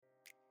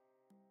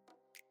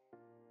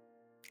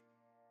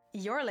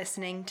You're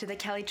listening to The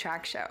Kelly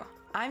Trach Show.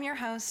 I'm your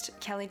host,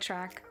 Kelly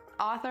Trach,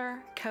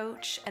 author,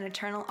 coach, and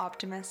eternal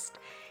optimist.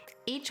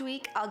 Each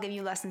week, I'll give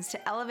you lessons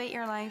to elevate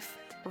your life,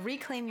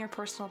 reclaim your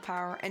personal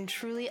power, and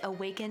truly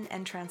awaken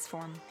and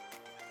transform.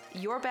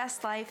 Your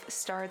best life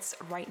starts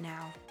right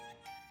now.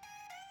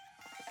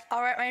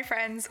 All right, my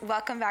friends,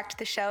 welcome back to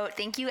the show.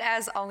 Thank you,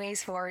 as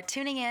always, for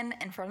tuning in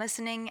and for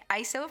listening.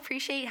 I so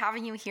appreciate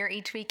having you here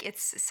each week.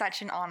 It's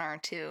such an honor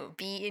to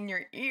be in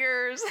your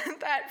ears.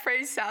 That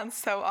phrase sounds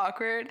so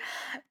awkward,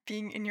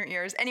 being in your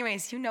ears.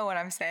 Anyways, you know what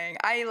I'm saying.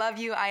 I love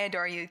you. I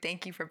adore you.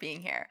 Thank you for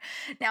being here.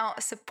 Now,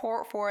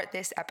 support for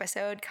this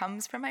episode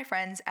comes from my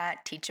friends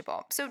at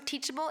Teachable. So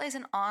Teachable is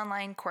an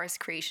online course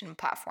creation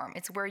platform.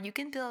 It's where you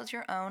can build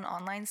your own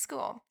online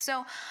school.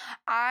 So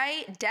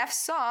I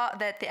saw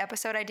that the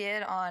episode I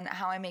did on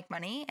how I make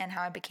money and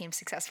how I became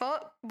successful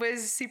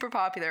was super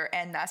popular.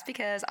 And that's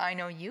because I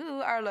know you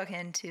are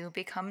looking to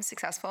become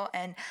successful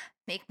and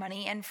make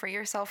money and free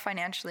yourself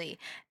financially.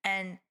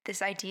 And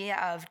this idea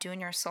of doing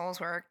your soul's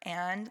work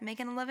and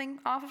making a living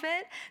off of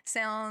it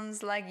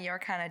sounds like your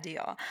kind of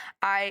deal.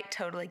 I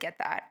totally get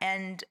that.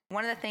 And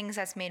one of the things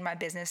that's made my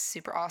business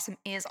super awesome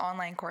is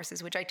online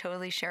courses, which I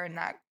totally shared in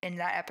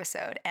that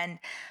episode. And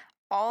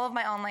all of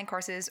my online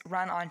courses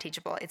run on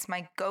Teachable. It's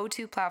my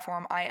go-to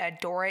platform. I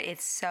adore it.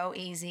 It's so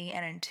easy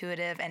and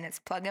intuitive, and it's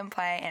plug and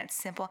play, and it's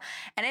simple,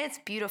 and it's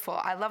beautiful.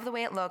 I love the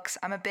way it looks.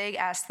 I'm a big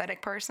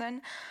aesthetic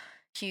person,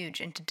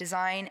 huge into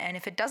design, and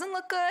if it doesn't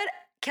look good,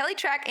 Kelly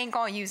Trach ain't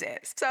gonna use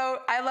it. So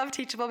I love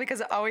Teachable because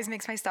it always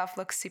makes my stuff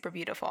look super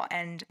beautiful,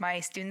 and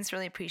my students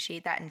really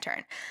appreciate that in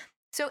turn.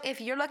 So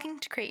if you're looking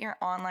to create your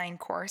online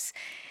course,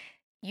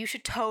 you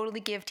should totally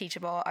give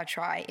Teachable a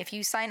try. If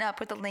you sign up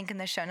with the link in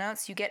the show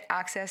notes, you get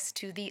access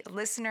to the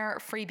listener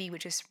freebie,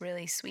 which is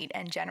really sweet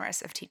and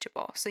generous of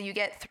Teachable. So you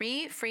get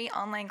 3 free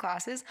online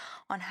classes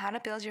on how to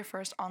build your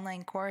first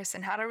online course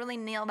and how to really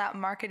nail that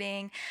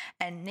marketing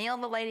and nail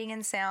the lighting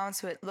and sound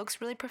so it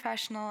looks really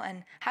professional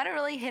and how to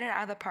really hit it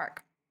out of the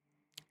park.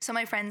 So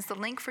my friends, the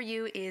link for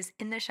you is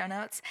in the show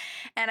notes.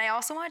 And I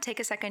also want to take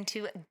a second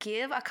to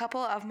give a couple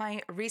of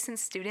my recent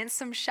students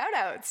some shout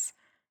outs.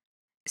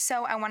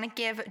 So I want to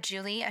give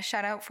Julie a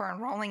shout out for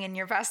enrolling in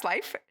Your Best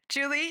Life.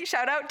 Julie,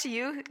 shout out to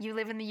you. You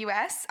live in the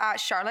U.S.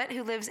 Charlotte,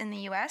 who lives in the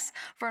U.S.,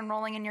 for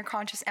enrolling in Your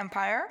Conscious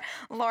Empire.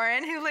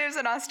 Lauren, who lives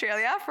in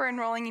Australia, for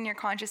enrolling in Your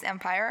Conscious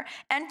Empire.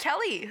 And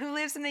Kelly, who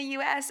lives in the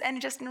U.S.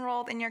 and just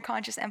enrolled in Your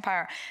Conscious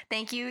Empire.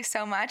 Thank you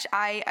so much.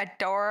 I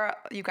adore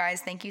you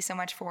guys. Thank you so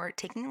much for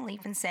taking the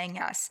leap and saying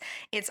yes.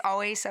 It's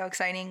always so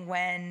exciting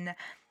when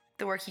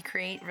the work you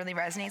create really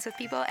resonates with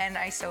people, and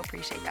I so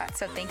appreciate that.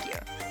 So thank you.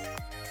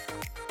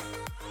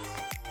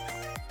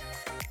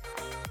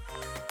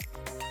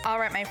 All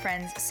right, my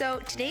friends. So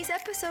today's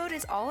episode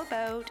is all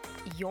about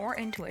your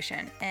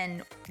intuition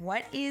and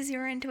what is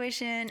your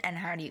intuition and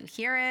how do you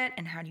hear it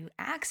and how do you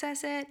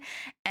access it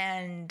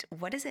and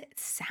what does it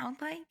sound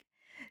like?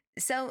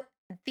 So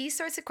these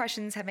sorts of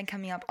questions have been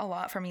coming up a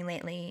lot for me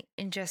lately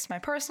in just my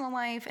personal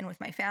life and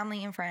with my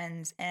family and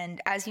friends.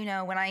 And as you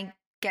know, when I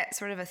get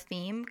sort of a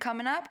theme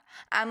coming up,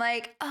 I'm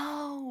like,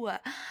 oh,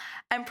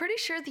 I'm pretty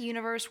sure the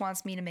universe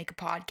wants me to make a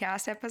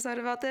podcast episode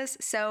about this.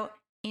 So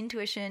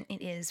intuition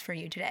it is for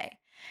you today.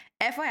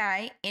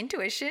 FYI,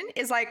 intuition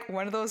is like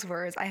one of those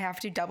words I have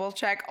to double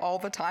check all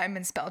the time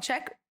and spell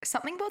check.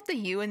 Something about the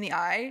U and the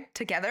I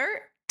together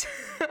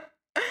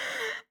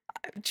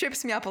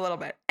trips me up a little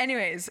bit.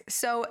 Anyways,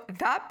 so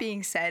that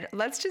being said,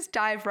 let's just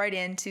dive right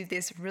into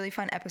this really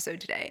fun episode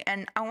today.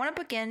 And I want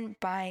to begin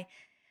by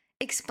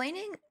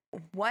explaining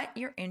what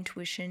your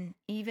intuition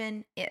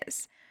even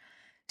is.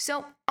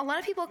 So a lot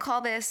of people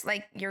call this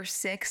like your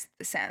sixth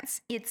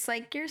sense. It's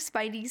like your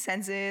spidey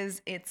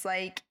senses. It's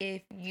like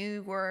if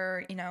you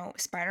were,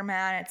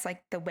 Spider-Man, it's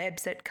like the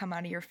webs that come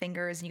out of your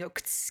fingers and you go,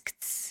 kts,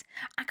 kts.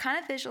 I kind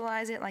of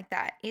visualize it like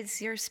that.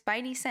 It's your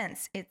spidey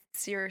sense.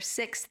 It's your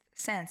sixth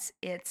sense.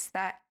 It's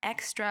that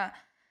extra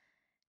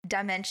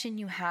dimension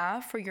you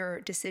have for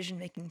your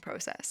decision-making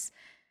process.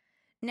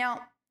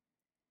 Now,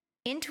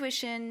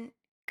 intuition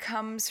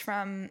comes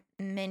from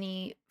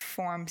many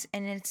forms,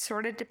 and it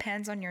sort of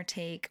depends on your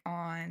take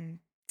on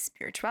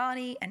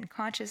spirituality and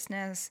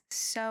consciousness.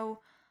 So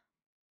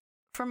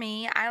for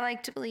me, I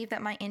like to believe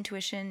that my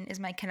intuition is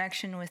my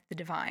connection with the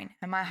divine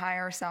and my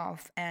higher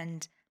self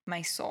and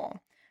my soul.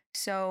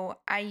 So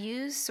I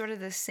use sort of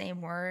the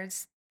same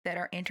words that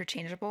are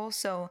interchangeable.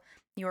 So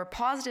your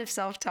positive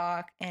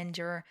self-talk and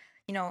your,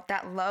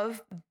 that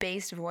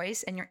love-based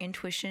voice and your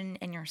intuition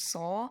and your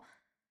soul,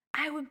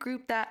 I would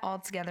group that all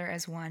together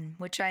as one,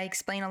 which I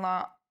explain a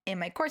lot in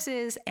my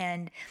courses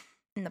and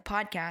in the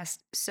podcast.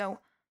 So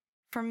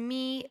for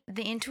me,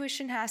 the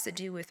intuition has to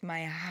do with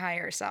my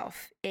higher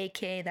self,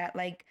 aka that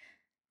like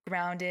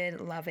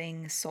grounded,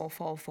 loving,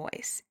 soulful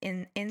voice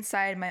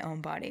inside my own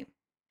body.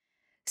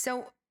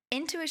 So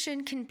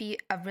intuition can be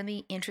a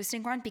really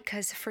interesting one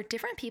because for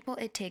different people,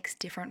 it takes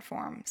different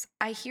forms.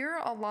 I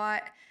hear a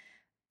lot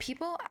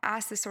people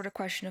ask this sort of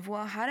question of,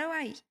 well, how do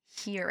I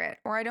hear it?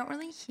 Or I don't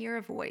really hear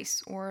a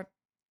voice, or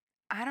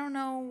I don't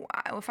know,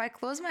 if I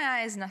close my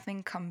eyes,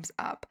 nothing comes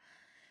up.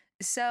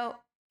 So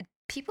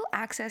people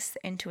access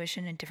their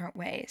intuition in different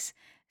ways.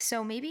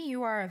 So maybe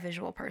you are a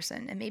visual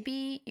person and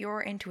maybe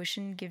your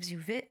intuition gives you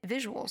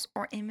visuals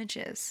or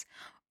images.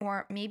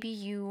 Or maybe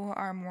you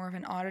are more of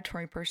an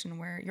auditory person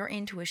where your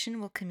intuition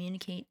will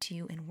communicate to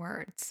you in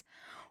words.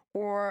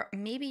 Or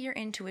maybe your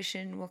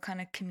intuition will kind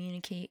of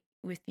communicate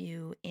with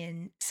you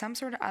in some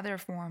sort of other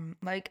form.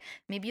 Like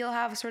maybe you'll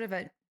have sort of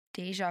a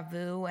deja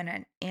vu and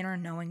an inner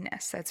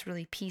knowingness that's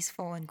really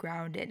peaceful and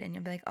grounded. And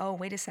you'll be like, oh,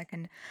 wait a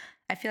second.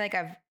 I feel like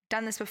I've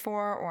done this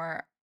before,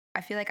 or I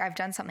feel like I've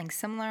done something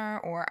similar,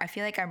 or I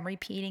feel like I'm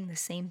repeating the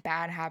same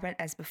bad habit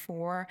as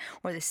before,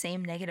 or the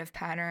same negative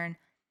pattern.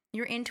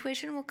 Your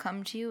intuition will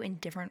come to you in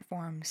different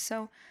forms.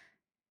 So,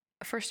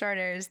 for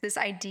starters, this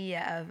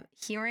idea of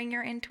hearing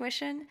your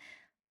intuition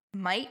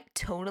might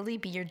totally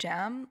be your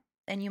jam,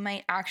 and you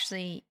might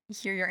actually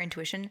hear your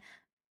intuition,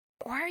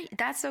 or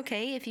that's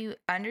okay if you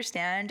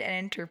understand and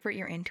interpret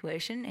your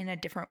intuition in a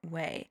different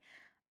way,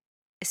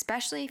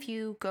 especially if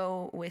you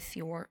go with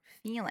your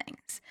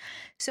feelings.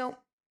 So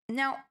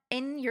now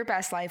in Your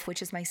Best Life,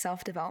 which is my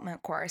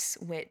self-development course,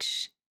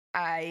 which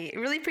I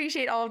really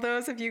appreciate all of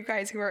those of you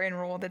guys who are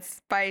enrolled.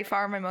 It's by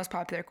far my most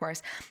popular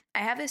course. I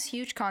have this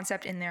huge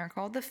concept in there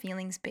called the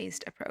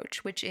feelings-based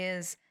approach, which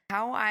is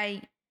how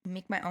I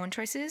make my own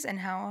choices and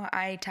how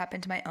I tap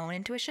into my own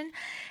intuition.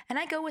 And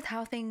I go with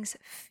how things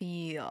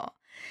feel.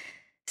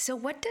 So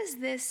what does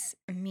this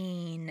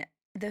mean?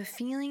 The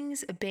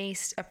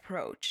feelings-based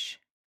approach.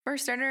 For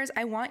starters,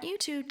 I want you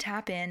to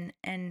tap in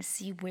and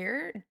see,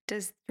 where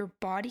does your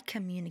body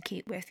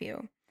communicate with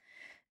you?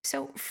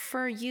 So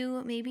for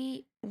you,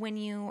 maybe when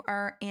you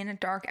are in a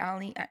dark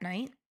alley at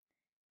night,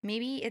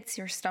 maybe it's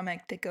your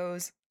stomach that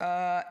goes,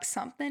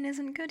 something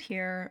isn't good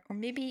here. Or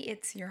maybe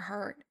it's your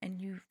heart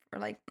and you are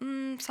like,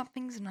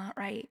 something's not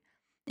right.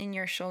 And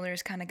your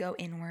shoulders kind of go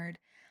inward.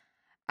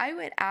 I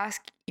would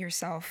ask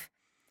yourself,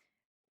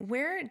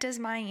 where does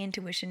my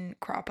intuition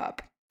crop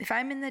up? If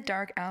I'm in the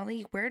dark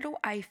alley, where do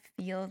I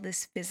feel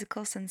this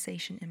physical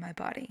sensation in my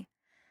body?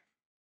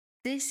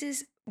 This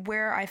is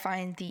where I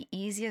find the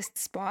easiest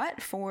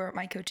spot for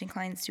my coaching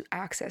clients to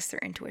access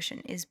their intuition,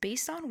 is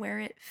based on where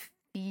it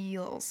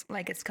feels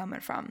like it's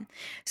coming from.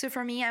 So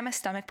for me, I'm a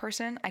stomach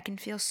person. I can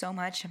feel so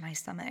much in my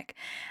stomach.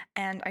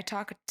 And I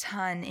talk a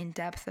ton in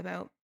depth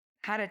about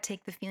how to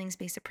take the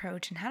feelings-based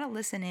approach and how to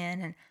listen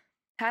in and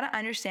how to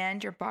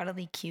understand your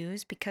bodily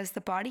cues, because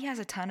the body has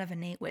a ton of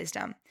innate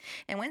wisdom.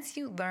 And once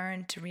you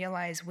learn to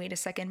realize, wait a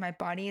second, my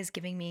body is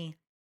giving me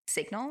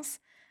signals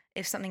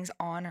if something's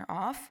on or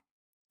off,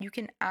 you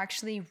can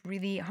actually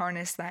really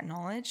harness that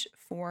knowledge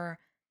for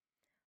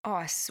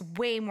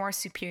way more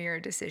superior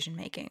decision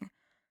making.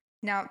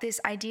 Now, this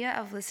idea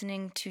of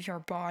listening to your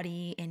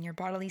body and your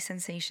bodily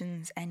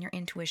sensations and your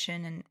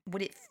intuition and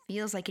what it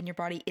feels like in your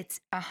body, it's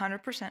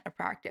 100% a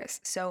practice.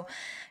 So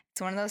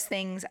it's one of those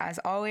things, as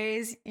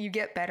always, you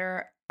get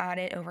better at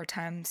it over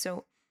time.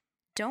 So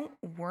don't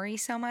worry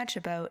so much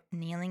about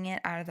nailing it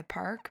out of the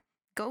park.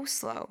 Go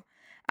slow.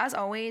 As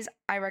always,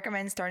 I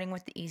recommend starting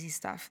with the easy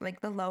stuff,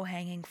 like the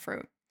low-hanging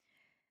fruit.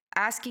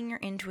 Asking your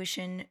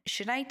intuition,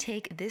 should I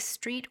take this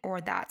street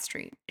or that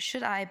street?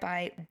 Should I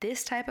buy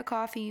this type of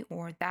coffee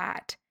or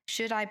that?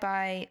 Should I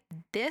buy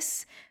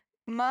this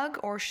mug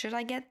or should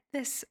I get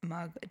this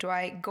mug? Do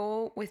I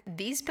go with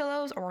these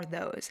pillows or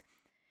those?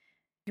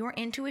 Your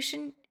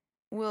intuition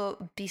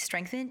will be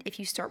strengthened if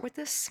you start with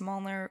the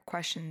smaller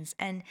questions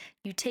and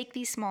you take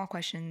these small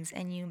questions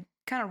and you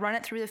kind of run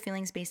it through the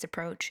feelings-based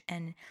approach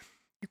and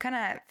you kind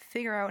of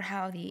figure out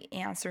how the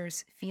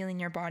answers feel in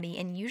your body,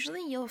 and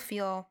usually you'll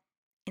feel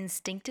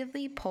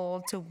instinctively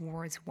pulled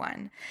towards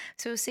one.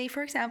 So say,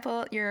 for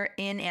example, you're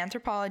in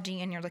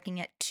Anthropologie and you're looking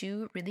at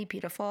two really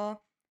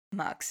beautiful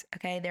mugs.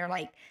 Okay. They're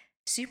like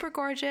super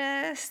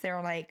gorgeous. They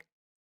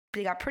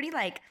got pretty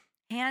like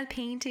hand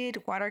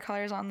painted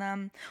watercolors on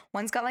them.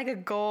 One's got like a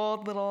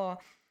gold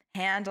little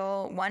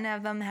handle. One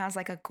of them has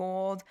like a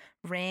gold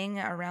ring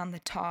around the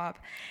top.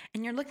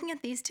 And you're looking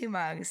at these two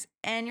mugs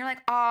and you're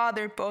like, oh,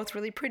 they're both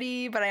really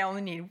pretty, but I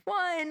only need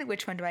one.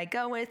 Which one do I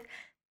go with?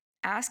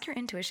 Ask your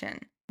intuition.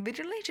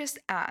 Literally just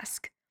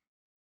ask.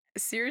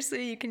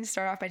 Seriously, you can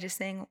start off by just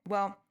saying,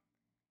 well,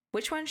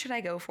 which one should I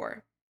go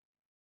for?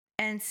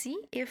 And see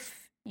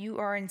if you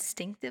are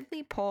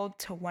instinctively pulled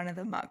to one of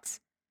the mugs.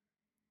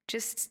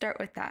 Just start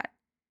with that.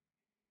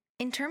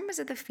 In terms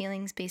of the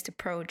feelings-based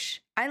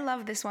approach, I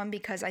love this one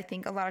because I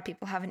think a lot of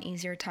people have an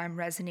easier time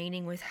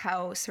resonating with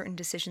how certain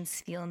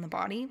decisions feel in the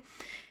body.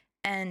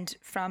 And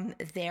from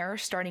there,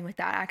 starting with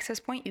that access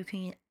point, you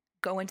can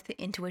go into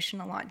the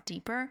intuition a lot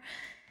deeper.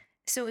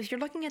 So if you're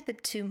looking at the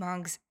two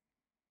mugs,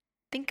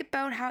 think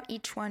about how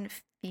each one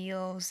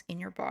feels in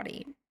your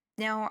body.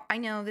 Now, I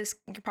know this,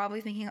 you're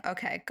probably thinking,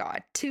 okay,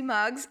 God, two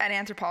mugs at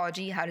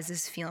Anthropologie, how does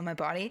this feel in my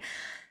body?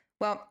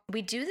 Well,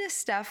 we do this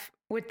stuff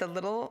with the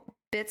little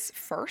bits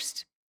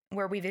first,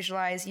 where we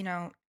visualize,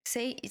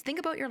 think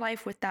about your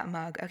life with that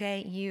mug,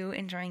 okay? You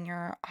enjoying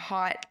your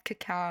hot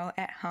cacao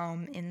at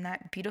home in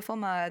that beautiful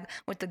mug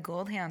with the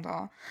gold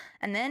handle,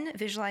 and then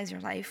visualize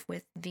your life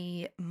with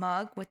the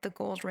mug with the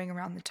gold ring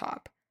around the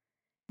top.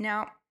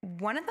 Now,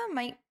 one of them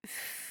might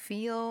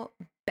feel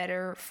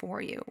better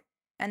for you.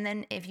 And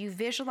then if you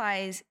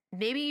visualize,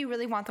 maybe you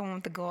really want the one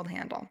with the gold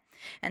handle,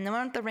 and the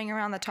one with the ring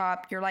around the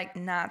top, you're like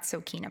not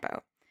so keen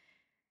about.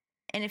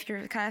 And if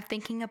you're kind of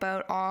thinking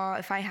about, oh,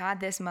 if I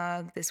had this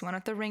mug, this one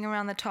with the ring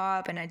around the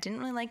top, and I didn't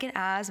really like it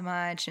as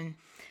much, and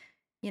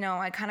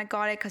I kind of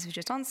got it because it was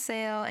just on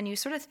sale, and you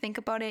sort of think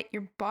about it,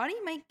 your body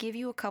might give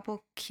you a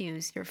couple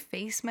cues. Your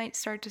face might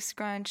start to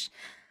scrunch.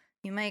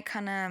 You might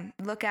kind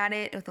of look at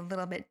it with a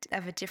little bit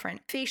of a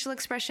different facial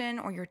expression,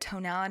 or your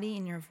tonality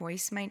in your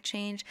voice might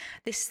change.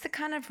 This is the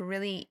kind of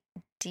really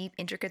deep,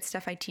 intricate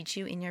stuff I teach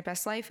you in Your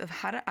Best Life, of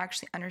how to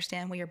actually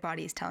understand what your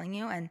body is telling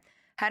you and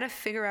how to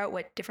figure out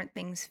what different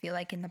things feel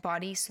like in the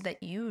body, so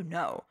that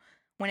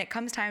when it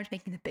comes time to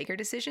making the bigger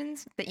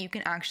decisions, that you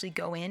can actually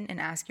go in and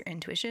ask your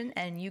intuition,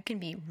 and you can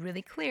be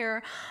really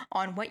clear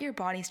on what your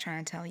body's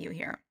trying to tell you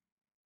here.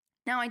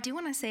 Now, I do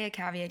want to say a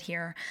caveat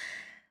here.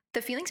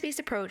 The feelings-based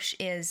approach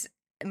is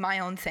my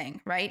own thing,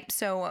 right?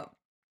 So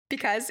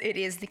because it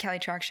is the Kelly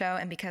Trach Show,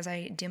 and because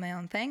I do my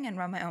own thing and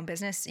run my own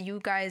business, you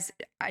guys,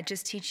 I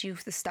just teach you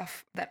the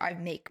stuff that I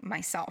make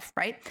myself,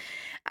 right?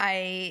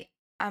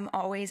 I'm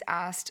always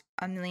asked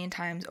a million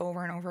times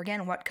over and over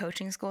again, what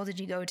coaching school did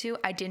you go to?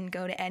 I didn't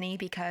go to any,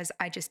 because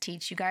I just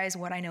teach you guys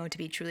what I know to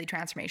be truly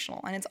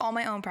transformational, and it's all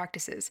my own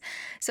practices.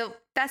 So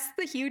that's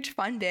the huge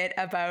fun bit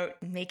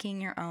about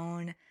making your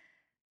own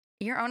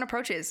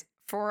approaches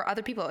for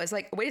other people. It's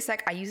like, wait a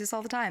sec, I use this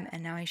all the time,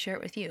 and now I share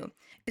it with you.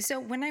 So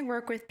when I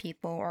work with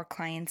people or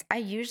clients, I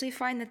usually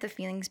find that the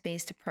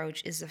feelings-based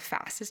approach is the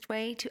fastest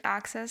way to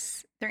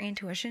access their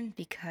intuition,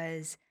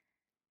 because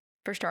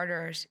for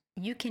starters,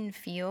 you can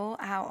feel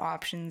how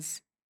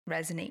options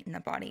resonate in the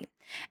body.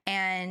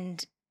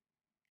 And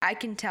I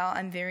can tell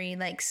I'm very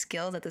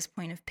skilled at this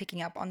point of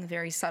picking up on the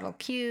very subtle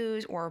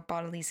cues or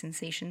bodily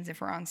sensations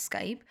if we're on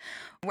Skype.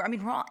 We're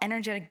all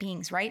energetic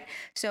beings, right?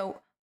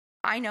 So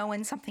I know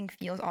when something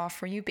feels off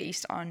for you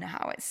based on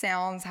how it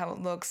sounds, how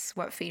it looks,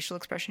 what facial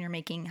expression you're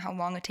making, how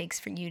long it takes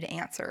for you to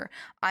answer.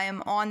 I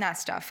am on that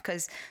stuff,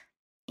 because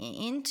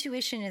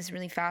intuition is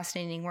really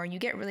fascinating. Where you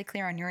get really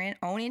clear on your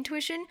own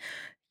intuition,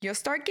 you'll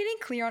start getting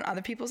clear on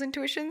other people's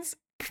intuitions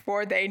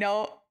before they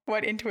know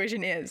what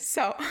intuition is.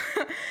 So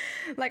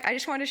I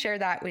just want to share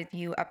that with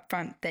you up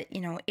front, that,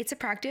 it's a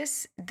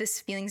practice.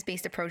 This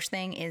feelings-based approach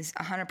thing is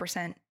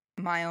 100%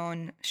 my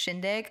own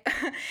shindig.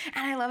 And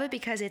I love it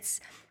because it's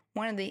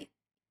one of the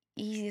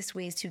easiest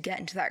ways to get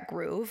into that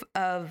groove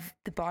of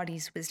the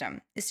body's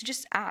wisdom, is to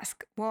just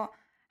ask, well,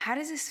 how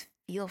does this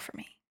feel for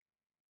me?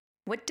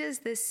 What does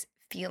this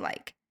feel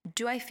like?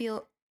 Do I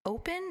feel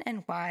open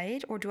and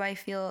wide, or do I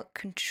feel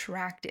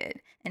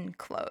contracted and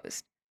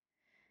closed?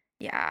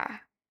 Yeah,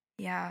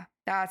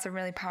 that's a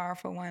really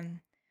powerful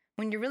one.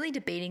 When you're really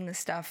debating this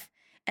stuff,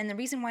 and the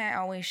reason why I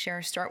always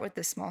start with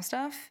the small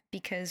stuff,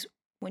 because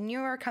when you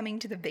are coming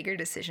to the bigger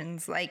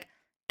decisions, like,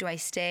 do I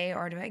stay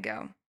or do I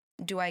go?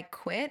 Do I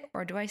quit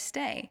or do I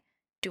stay?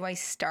 Do I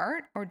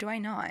start or do I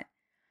not?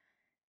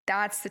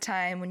 That's the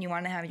time when you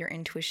want to have your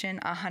intuition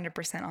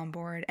 100% on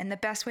board. And the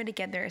best way to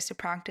get there is to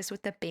practice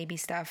with the baby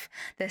stuff,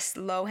 this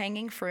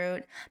low-hanging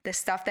fruit, the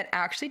stuff that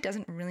actually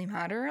doesn't really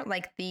matter,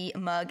 like the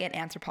mug at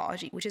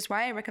Anthropologie, which is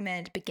why I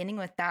recommend beginning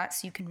with that,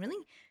 so you can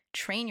really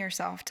train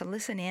yourself to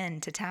listen in,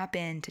 to tap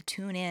in, to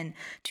tune in,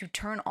 to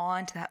turn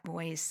on to that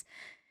voice.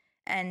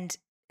 And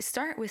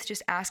start with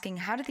just asking,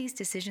 how do these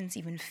decisions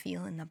even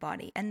feel in the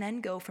body? And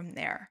then go from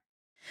there.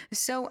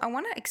 So I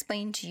want to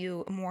explain to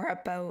you more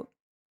about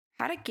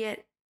how to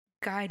get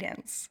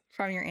guidance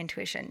from your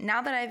intuition.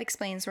 Now that I've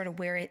explained sort of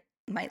where it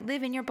might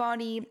live in your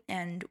body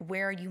and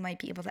where you might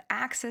be able to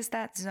access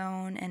that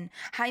zone and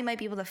how you might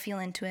be able to feel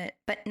into it.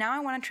 But now I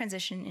want to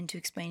transition into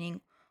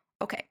explaining,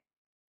 okay,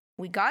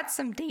 we got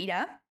some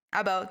data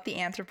about the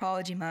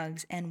Anthropologie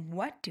mugs, and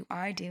what do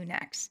I do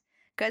next?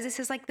 Because this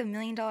is like the $1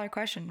 million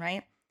question,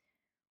 right?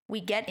 We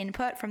get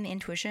input from the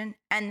intuition,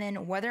 and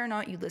then whether or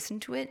not you listen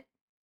to it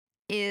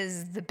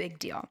is the big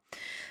deal.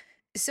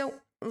 So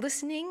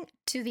listening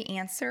to the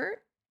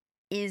answer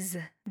is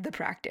the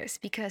practice,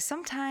 because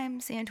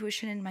sometimes the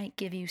intuition might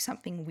give you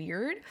something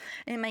weird.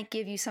 It might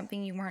give you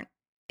something you weren't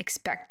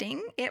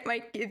expecting. It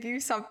might give you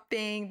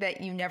something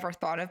that you never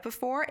thought of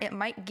before. It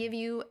might give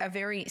you a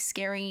very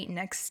scary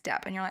next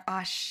step, and you're like,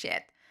 oh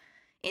shit.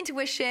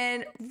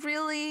 Intuition,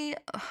 really?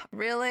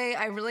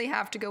 I really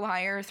have to go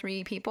hire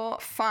 3 people?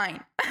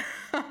 Fine.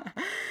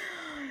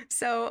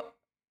 So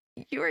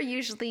you are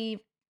usually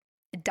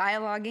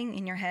dialoguing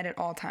in your head at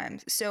all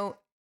times. So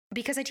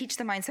because I teach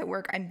the mindset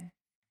work, I'm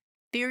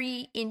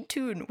very in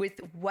tune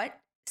with what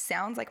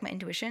sounds like my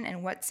intuition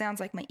and what sounds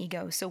like my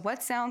ego. So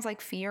what sounds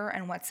like fear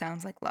and what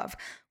sounds like love.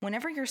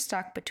 Whenever you're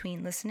stuck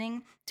between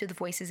listening to the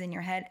voices in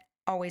your head,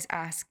 always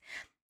ask,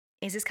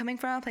 is this coming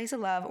from a place of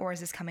love, or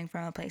is this coming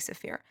from a place of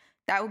fear?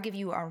 That will give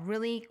you a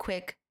really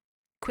quick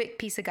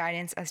piece of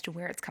guidance as to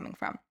where it's coming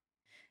from.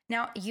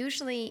 Now,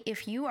 usually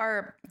if you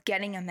are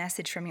getting a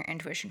message from your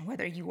intuition,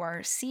 whether you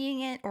are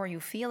seeing it or you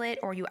feel it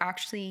or you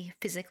actually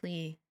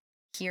physically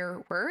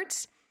hear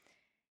words,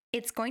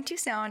 it's going to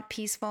sound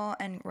peaceful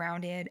and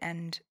grounded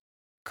and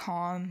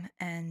calm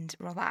and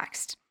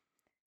relaxed.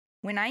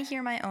 When I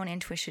hear my own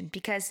intuition,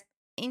 because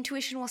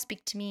intuition will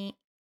speak to me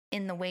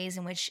in the ways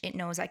in which it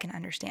knows I can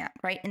understand,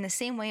 right? In the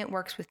same way it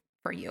works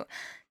for you.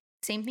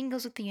 Same thing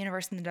goes with the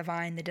universe and the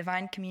divine. The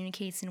divine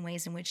communicates in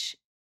ways in which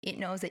it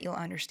knows that you'll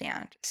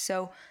understand.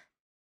 So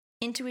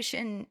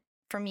intuition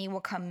for me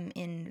will come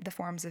in the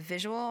forms of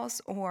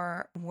visuals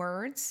or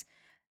words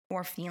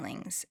or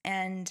feelings.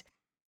 And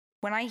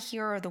when I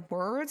hear the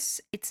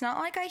words, it's not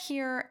like I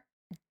hear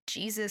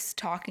Jesus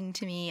talking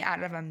to me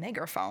out of a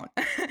megaphone.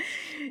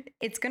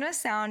 It's going to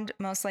sound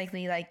most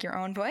likely like your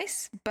own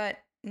voice, but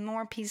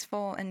more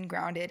peaceful and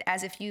grounded,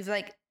 as if you've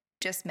like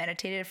just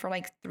meditated for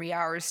like 3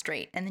 hours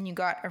straight and then you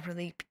got a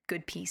really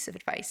good piece of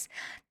advice.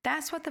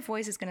 That's what the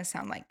voice is going to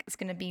sound like. It's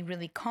going to be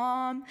really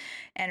calm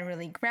and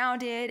really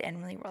grounded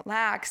and really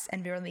relaxed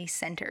and really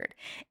centered.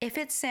 If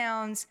it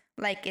sounds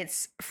like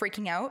it's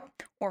freaking out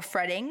or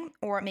fretting,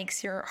 or it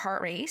makes your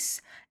heart race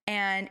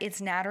and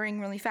it's nattering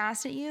really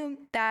fast at you,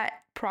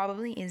 that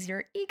probably is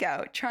your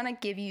ego trying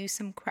to give you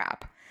some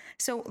crap.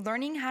 So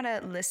learning how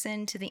to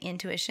listen to the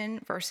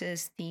intuition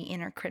versus the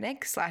inner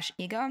critic /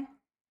 ego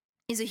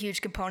is a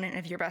huge component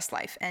of your best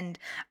life. And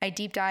I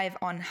deep dive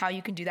on how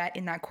you can do that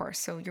in that course.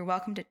 So you're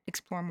welcome to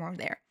explore more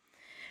there.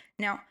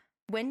 Now,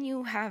 when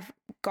you have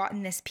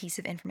gotten this piece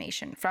of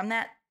information from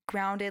that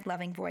grounded,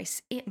 loving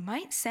voice, it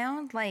might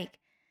sound like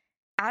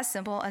as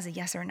simple as a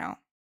yes or no.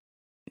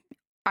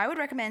 I would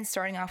recommend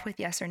starting off with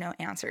yes or no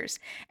answers.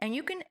 And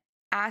you can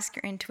ask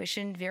your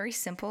intuition very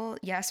simple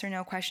yes or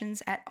no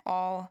questions at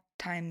all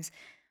times.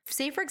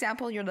 Say, for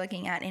example, you're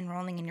looking at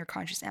enrolling in your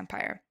conscious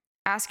empire.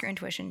 Ask your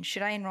intuition,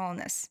 should I enroll in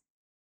this?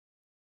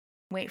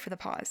 Wait for the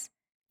pause.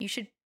 You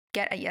should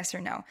get a yes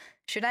or no.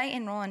 Should I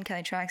enroll in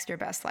Kelly Tracks Your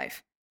Best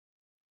Life?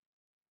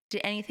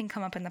 Did anything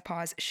come up in the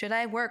pause? Should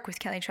I work with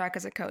Kelly Track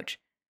as a coach?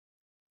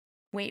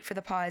 Wait for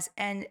the pause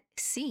and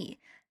see.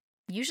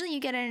 Usually you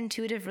get an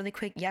intuitive, really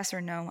quick yes or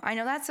no. I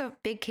know that's a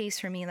big case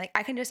for me. Like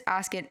I can just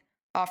ask it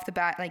off the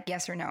bat, like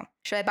yes or no.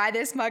 Should I buy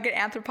this mug at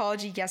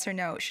Anthropologie? Yes or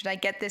no. Should I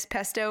get this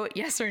pesto?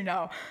 Yes or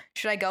no.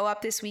 Should I go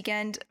up this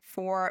weekend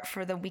for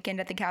the weekend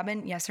at the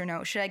cabin? Yes or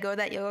no. Should I go to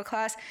that yoga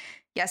class?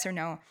 Yes or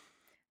no.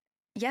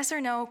 Yes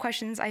or no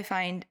questions I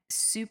find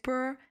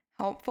super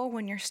helpful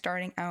when you're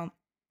starting out.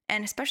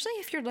 And especially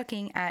if you're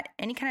looking at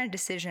any kind of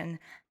decision.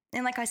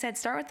 And like I said,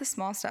 start with the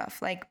small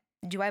stuff. Like,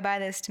 do I buy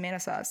this tomato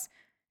sauce?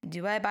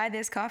 Do I buy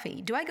this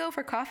coffee? Do I go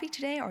for coffee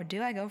today or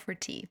do I go for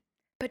tea?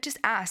 But just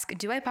ask,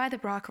 do I buy the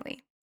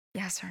broccoli?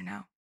 Yes or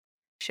no.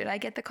 Should I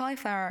get the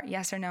cauliflower?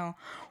 Yes or no.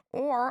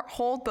 Or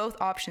hold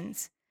both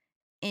options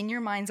in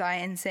your mind's eye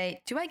and say,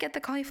 do I get the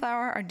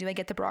cauliflower or do I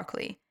get the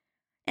broccoli?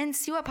 And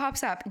see what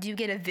pops up. Do you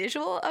get a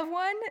visual of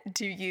one?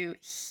 Do you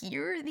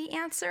hear the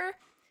answer?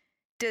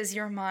 Does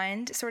your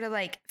mind sort of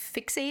like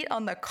fixate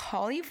on the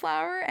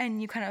cauliflower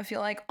and you kind of feel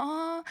like,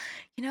 oh,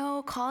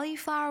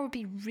 cauliflower would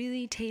be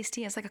really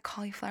tasty as like a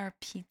cauliflower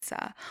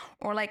pizza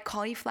or like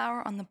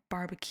cauliflower on the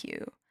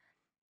barbecue?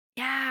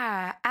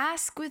 Yeah,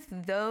 ask with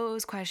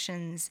those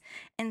questions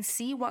and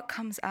see what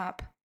comes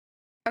up.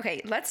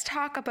 Okay, let's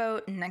talk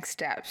about next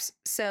steps.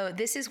 So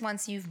this is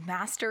once you've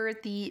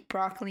mastered the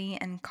broccoli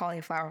and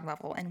cauliflower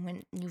level and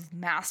when you've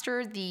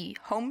mastered the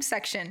home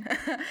section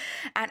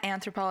at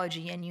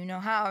Anthropologie and you know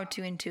how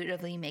to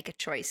intuitively make a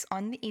choice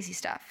on the easy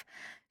stuff.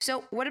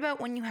 So what about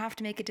when you have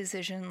to make a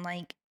decision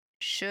like,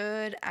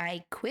 should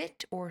I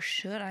quit or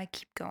should I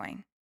keep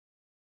going?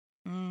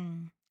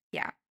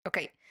 Yeah,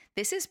 okay.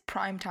 This is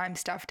prime time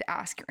stuff to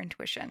ask your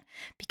intuition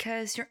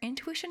because your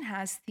intuition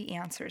has the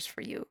answers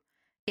for you.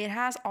 It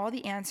has all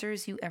the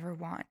answers you ever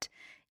want.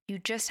 You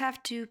just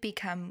have to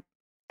become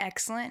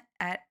excellent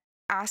at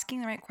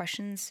asking the right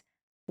questions,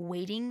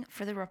 waiting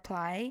for the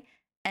reply,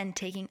 and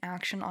taking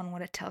action on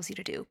what it tells you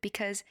to do.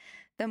 Because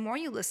the more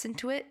you listen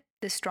to it,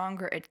 the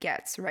stronger it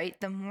gets, right?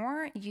 The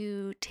more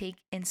you take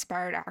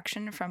inspired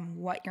action from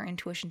what your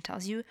intuition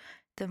tells you,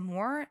 the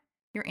more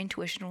your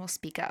intuition will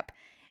speak up.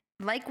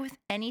 Like with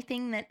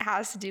anything that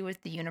has to do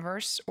with the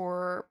universe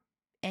or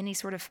any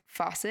sort of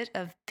facet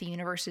of the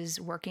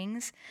universe's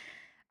workings,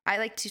 I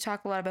like to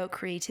talk a lot about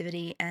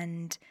creativity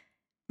and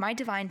my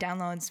divine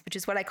downloads, which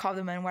is what I call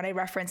them and what I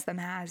reference them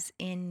as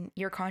in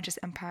your conscious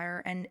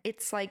empire. And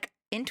it's like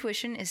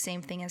intuition is the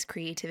same thing as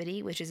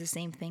creativity, which is the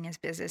same thing as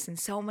business and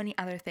so many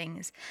other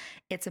things.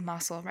 It's a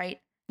muscle,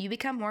 right? You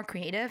become more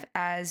creative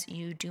as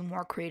you do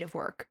more creative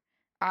work.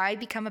 I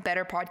become a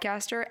better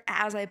podcaster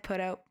as I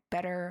put out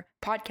better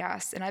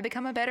podcasts, and I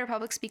become a better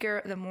public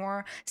speaker the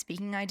more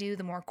speaking I do,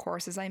 the more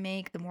courses I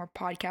make, the more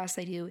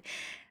podcasts I do.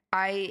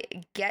 I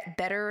get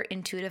better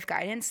intuitive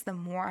guidance the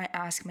more I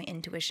ask my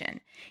intuition.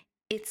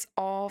 It's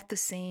all the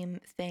same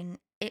thing.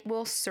 It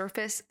will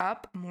surface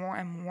up more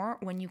and more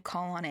when you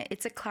call on it.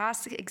 It's a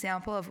classic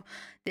example of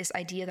this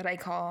idea that I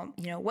call,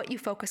 what you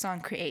focus on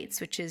creates,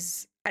 which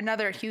is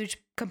another huge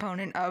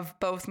component of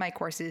both my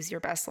courses, Your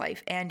Best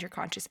Life and Your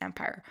Conscious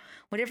Empire.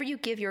 Whatever you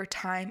give your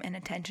time and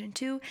attention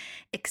to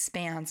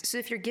expands. So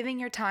if you're giving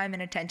your time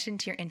and attention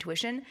to your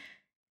intuition,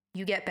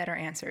 you get better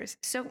answers.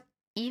 So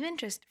even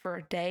just for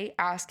a day,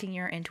 asking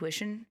your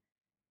intuition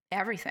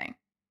everything.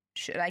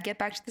 Should I get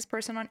back to this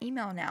person on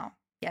email now?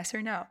 Yes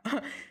or no?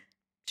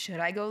 Should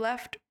I go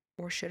left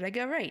or should I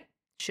go right?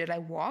 Should I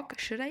walk?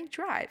 Should I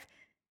drive?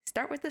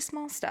 Start with the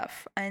small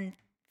stuff and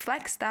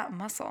flex that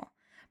muscle.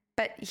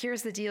 But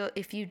here's the deal.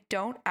 If you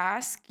don't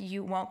ask,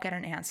 you won't get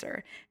an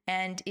answer.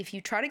 And if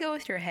you try to go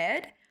with your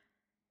head,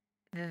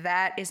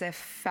 that is a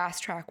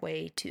fast track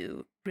way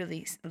to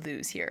really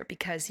lose here,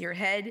 because your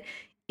head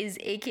is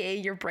AKA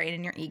your brain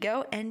and your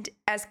ego. And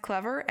as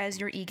clever as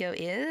your ego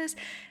is,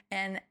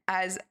 and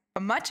as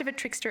much of a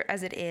trickster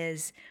as it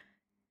is,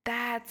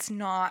 that's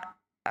not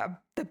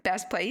the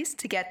best place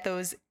to get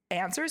those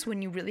answers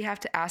when you really have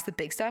to ask the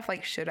big stuff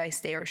like, should I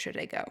stay or should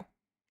I go?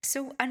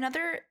 So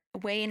another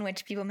way in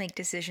which people make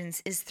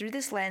decisions is through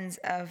this lens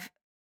of,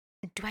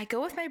 do I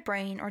go with my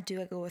brain or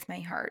do I go with my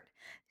heart?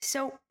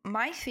 So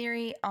my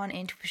theory on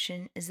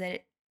intuition is that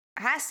it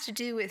has to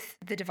do with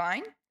the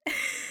divine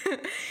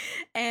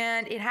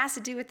and it has to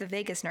do with the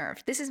vagus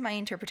nerve. This is my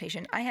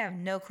interpretation. I have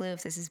no clue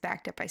if this is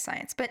backed up by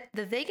science, but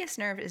the vagus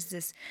nerve is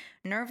this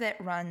nerve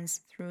that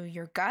runs through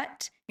your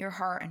gut, your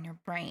heart, and your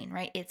brain,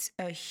 right? It's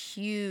a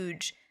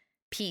huge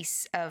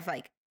piece of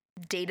like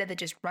data that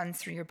just runs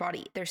through your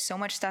body. There's so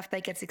much stuff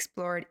that gets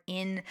explored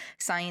in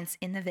science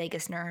in the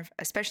vagus nerve,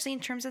 especially in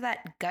terms of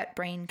that gut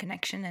brain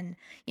connection. And,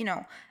 you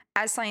know,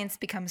 as science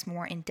becomes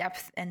more in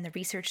depth and the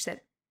research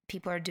that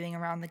people are doing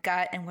around the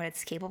gut and what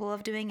it's capable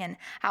of doing and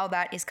how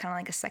that is kind of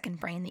like a second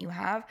brain that you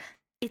have,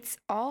 it's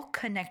all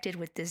connected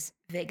with this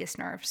vagus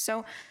nerve.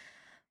 So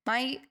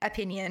my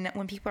opinion,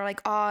 when people are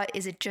like, oh,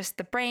 is it just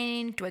the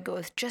brain? Do I go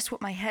with just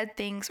what my head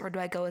thinks or do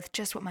I go with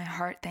just what my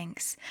heart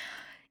thinks?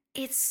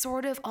 It's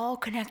sort of all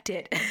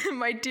connected,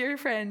 my dear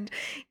friend.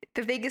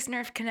 The vagus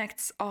nerve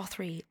connects all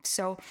three.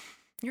 So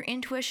your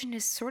intuition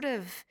is sort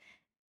of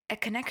a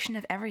connection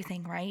of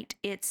everything, right?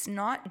 It's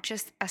not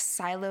just a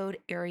siloed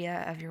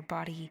area of your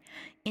body.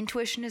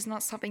 Intuition is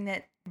not something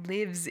that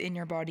lives in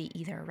your body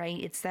either, right?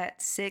 It's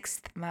that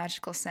sixth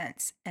magical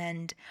sense.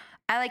 And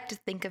I like to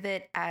think of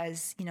it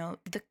as, you know,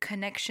 the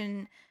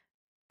connection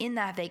in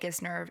that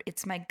vagus nerve.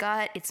 It's my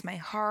gut, it's my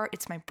heart,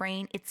 it's my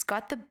brain. It's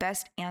got the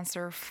best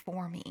answer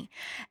for me.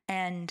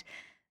 And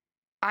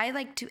I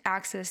like to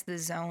access the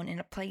zone in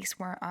a place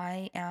where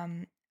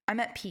I'm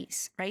at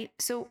peace, right?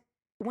 So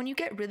when you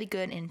get really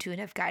good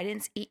intuitive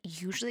guidance, it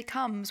usually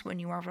comes when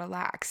you are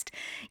relaxed.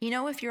 You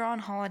know, if you're on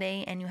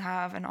holiday and you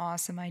have an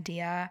awesome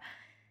idea,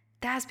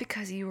 that's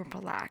because you were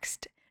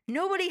relaxed.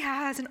 Nobody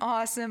has an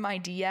awesome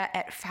idea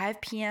at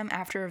 5 p.m.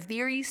 after a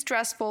very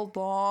stressful,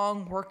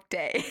 long work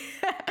day,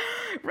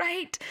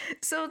 right?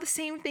 So the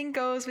same thing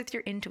goes with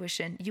your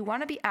intuition. You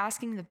want to be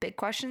asking the big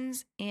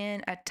questions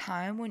in a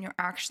time when you're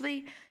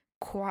actually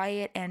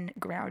quiet and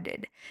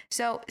grounded.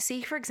 So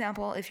see, for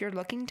example, if you're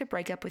looking to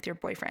break up with your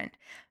boyfriend,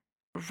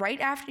 right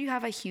after you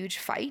have a huge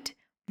fight,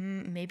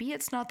 maybe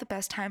it's not the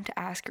best time to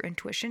ask your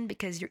intuition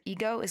because your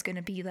ego is going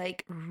to be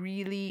like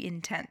really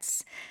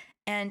intense.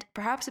 And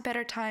perhaps a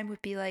better time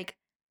would be like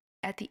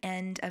at the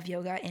end of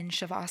yoga in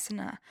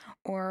Shavasana,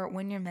 or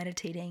when you're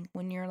meditating,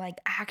 when you're like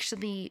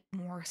actually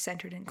more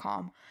centered and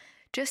calm,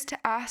 just to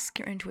ask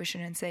your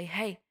intuition and say,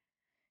 hey,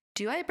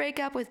 do I break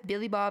up with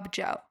Billy Bob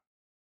Joe?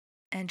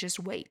 And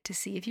just wait to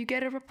see if you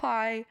get a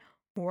reply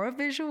or a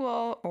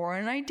visual or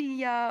an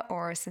idea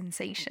or a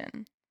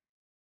sensation.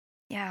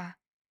 Yeah,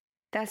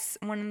 that's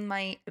one of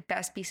my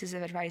best pieces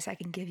of advice I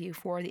can give you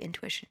for the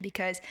intuition,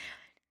 because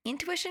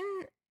intuition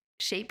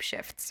shape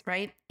shifts,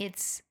 right?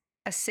 It's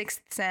a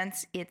sixth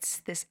sense. It's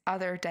this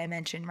other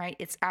dimension, right?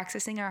 It's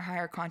accessing our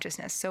higher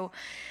consciousness. So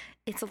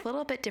it's a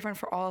little bit different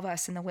for all of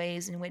us in the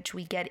ways in which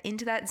we get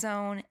into that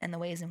zone and the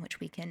ways in which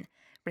we can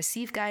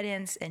receive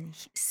guidance and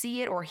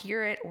see it or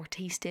hear it or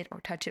taste it or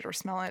touch it or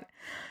smell it.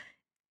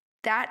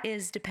 That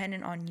is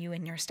dependent on you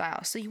and your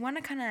style. So you want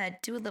to kind of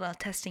do a little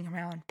testing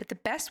around. But the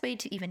best way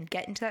to even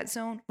get into that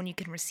zone when you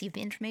can receive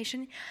the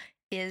information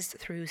is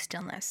through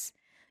stillness.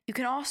 You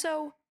can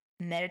also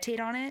meditate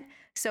on it.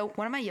 So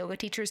one of my yoga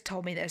teachers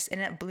told me this and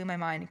it blew my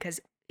mind, because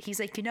he's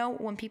like, you know,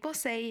 when people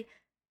say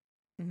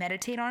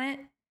meditate on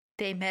it,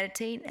 they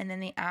meditate and then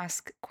they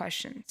ask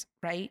questions,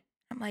 right?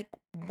 I'm like,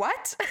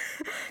 what?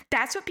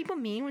 That's what people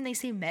mean when they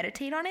say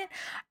meditate on it?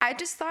 I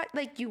just thought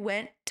like you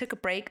went, took a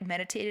break,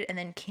 meditated, and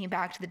then came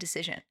back to the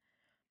decision.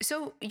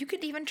 So you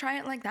could even try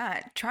it like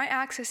that. Try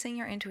accessing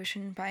your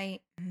intuition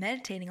by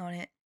meditating on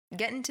it.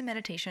 Get into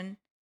meditation,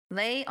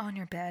 lay on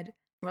your bed,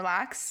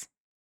 relax,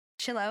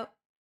 chill out,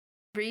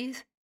 breathe,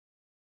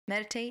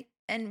 meditate.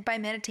 And by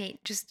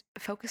meditate, just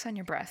focus on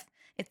your breath.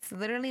 It's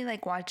literally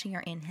like watching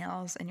your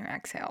inhales and your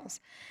exhales.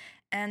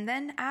 And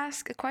then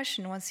ask a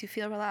question once you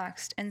feel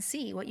relaxed and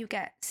see what you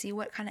get. See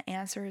what kind of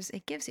answers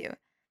it gives you.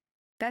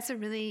 That's a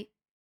really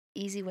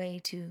easy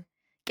way to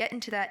get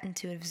into that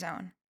intuitive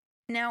zone.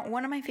 Now,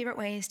 one of my favorite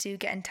ways to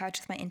get in touch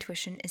with my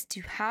intuition is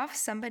to have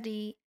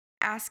somebody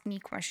ask me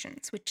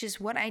questions, which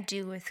is what I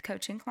do with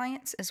coaching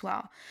clients as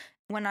well,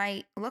 when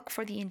I look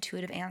for the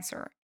intuitive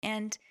answer.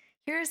 And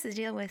here's the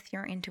deal with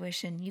your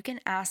intuition. You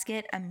can ask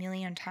it a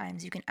million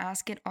times. You can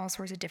ask it all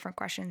sorts of different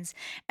questions.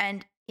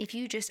 And if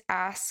you just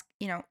ask,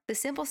 you know, the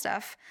simple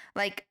stuff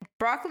like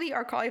broccoli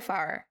or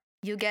cauliflower,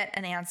 you get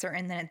an answer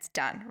and then it's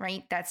done,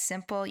 right? That's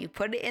simple. You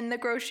put it in the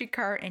grocery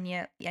cart and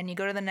you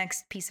go to the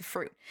next piece of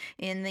fruit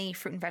in the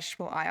fruit and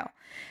vegetable aisle.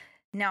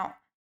 Now,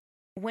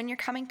 when you're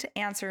coming to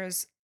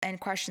answers and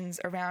questions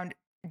around,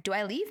 do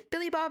I leave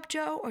Billy Bob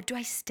Joe or do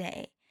I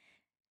stay?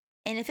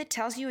 And if it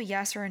tells you a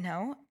yes or a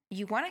no,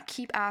 you want to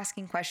keep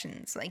asking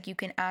questions. Like you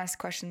can ask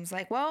questions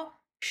like, well,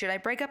 should I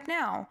break up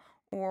now?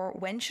 Or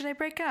when should I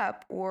break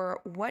up?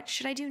 Or what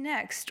should I do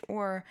next?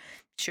 Or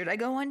should I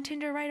go on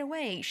Tinder right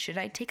away? Should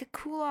I take a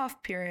cool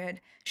off period?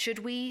 Should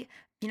we,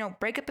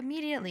 break up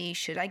immediately?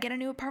 Should I get a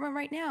new apartment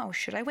right now?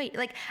 Should I wait?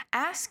 Like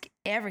ask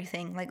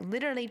everything, like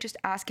literally just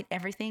ask it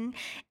everything.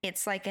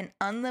 It's like an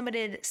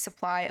unlimited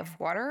supply of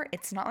water.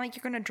 It's not like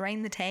you're going to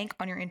drain the tank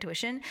on your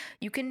intuition.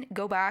 You can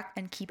go back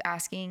and keep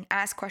ask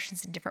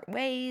questions in different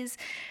ways.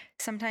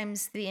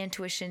 Sometimes the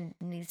intuition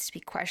needs to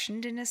be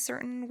questioned in a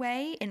certain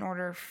way in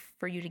order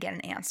for you to get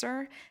an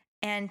answer.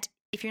 And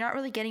if you're not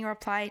really getting a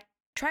reply,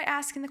 try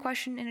asking the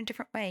question in a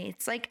different way.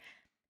 It's like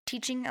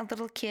teaching a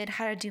little kid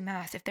how to do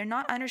math. If they're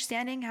not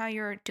understanding how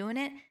you're doing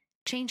it,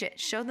 change it.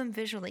 Show them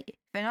visually. If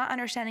they're not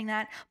understanding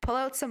that, pull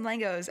out some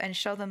Legos and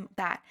show them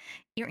that.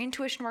 Your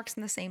intuition works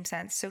in the same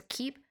sense. So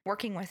keep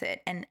working with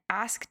it and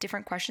ask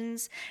different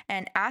questions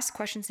and ask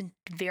questions in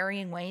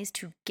varying ways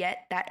to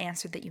get that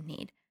answer that you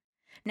need.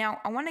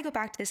 Now, I want to go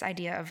back to this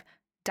idea of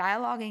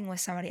dialoguing with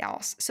somebody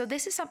else. So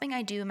this is something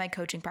I do in my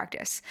coaching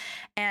practice.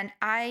 And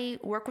I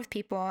work with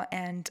people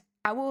and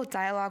I will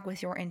dialogue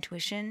with your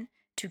intuition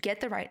to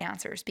get the right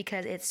answers,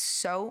 because it's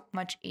so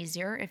much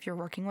easier if you're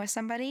working with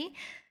somebody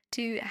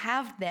to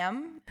have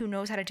them who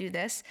knows how to do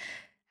this,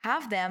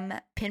 have them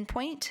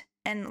pinpoint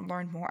and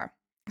learn more.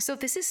 So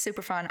this is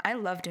super fun. I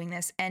love doing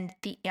this. And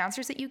the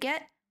answers that you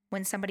get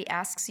when somebody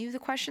asks you the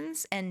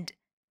questions and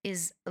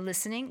is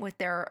listening with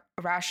their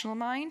rational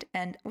mind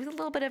and with a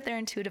little bit of their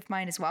intuitive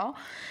mind as well,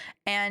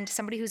 and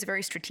somebody who's a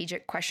very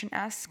strategic question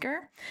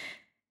asker,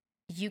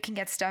 you can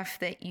get stuff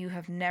that you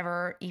have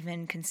never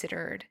even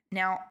considered.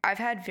 Now, I've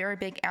had very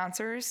big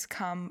answers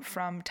come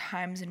from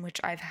times in which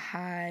I've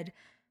had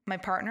my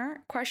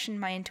partner question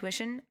my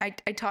intuition. I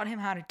taught him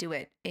how to do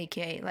it,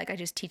 aka like I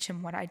just teach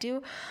him what I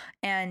do,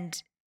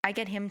 and I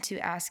get him to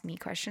ask me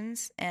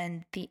questions,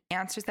 and the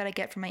answers that I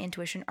get from my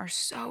intuition are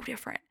so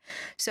different.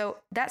 So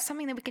that's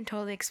something that we can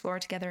totally explore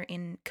together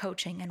in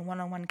coaching and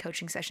one-on-one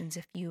coaching sessions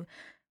if you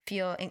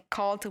feel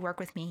called to work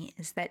with me,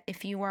 is that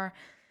if you are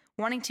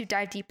wanting to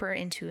dive deeper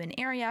into an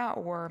area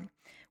or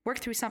work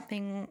through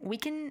something, we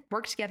can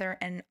work together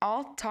and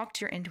I'll talk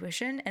to your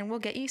intuition and we'll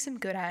get you some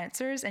good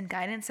answers and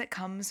guidance that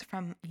comes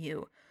from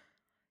you.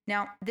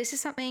 Now, this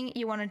is something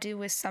you want to do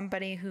with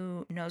somebody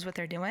who knows what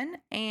they're doing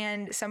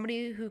and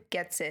somebody who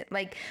gets it.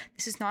 Like,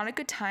 this is not a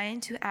good time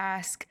to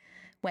ask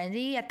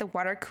Wendy at the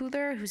water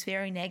cooler, who's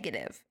very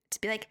negative,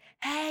 to be like,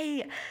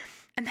 hey,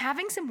 I'm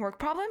having some work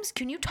problems.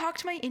 Can you talk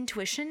to my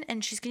intuition?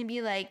 And she's going to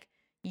be like,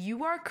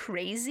 you are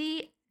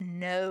crazy.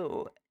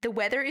 No, the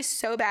weather is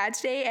so bad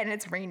today and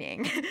it's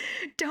raining.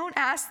 Don't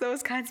ask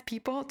those kinds of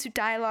people to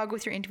dialogue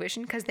with your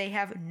intuition because they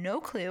have no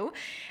clue.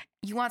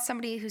 You want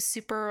somebody who's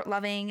super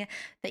loving,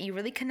 that you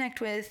really connect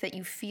with, that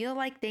you feel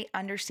like they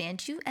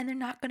understand you and they're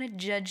not going to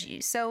judge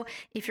you. So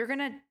if you're going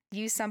to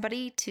use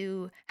somebody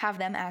to have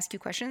them ask you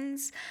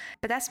questions,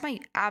 but that's my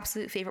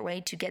absolute favorite way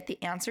to get the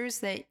answers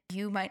that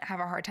you might have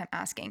a hard time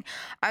asking.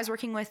 I was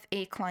working with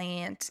a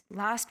client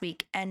last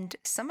week and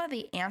some of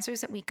the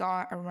answers that we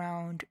got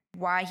around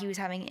why he was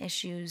having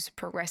issues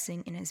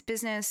progressing in his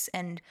business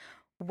and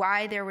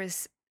why there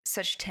was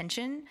such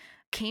tension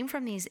came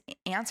from these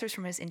answers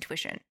from his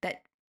intuition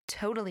that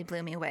totally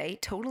blew me away,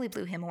 totally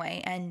blew him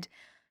away. And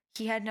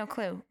he had no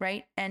clue,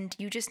 right? And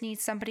you just need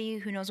somebody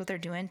who knows what they're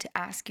doing to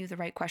ask you the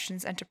right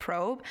questions and to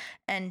probe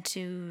and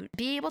to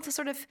be able to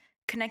sort of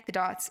connect the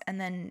dots and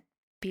then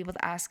be able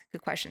to ask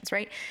good questions,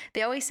 right?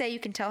 They always say you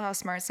can tell how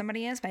smart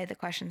somebody is by the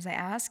questions they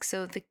ask.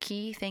 So the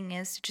key thing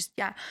is to just,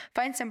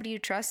 find somebody you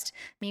trust.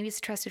 Maybe it's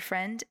a trusted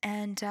friend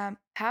and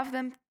have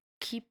them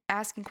keep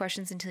asking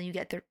questions until you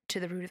get to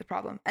the root of the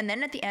problem. And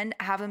then at the end,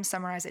 have them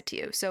summarize it to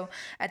you. So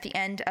at the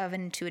end of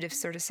an intuitive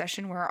sort of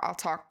session where I'll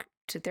talk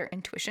to their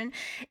intuition,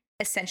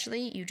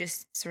 essentially you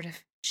just sort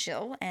of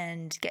chill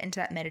and get into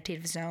that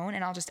meditative zone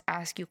and I'll just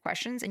ask you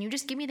questions and you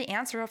just give me the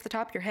answer off the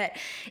top of your head.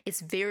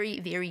 It's very,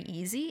 very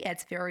easy.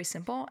 It's very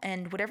simple.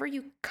 And whatever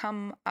you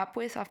come up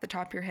with off the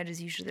top of your head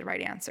is usually the right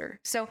answer.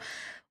 So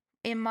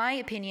in my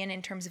opinion,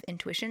 in terms of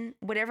intuition,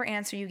 whatever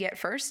answer you get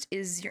first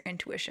is your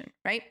intuition,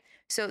 right?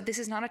 So this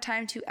is not a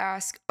time to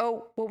ask,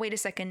 oh, well, wait a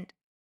second.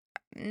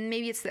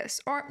 Maybe it's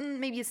this, or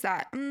maybe it's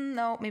that.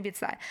 No, maybe it's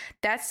that.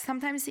 That's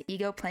sometimes the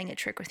ego playing a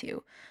trick with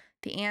you.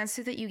 The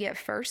answer that you get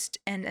first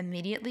and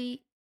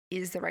immediately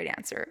is the right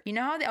answer. You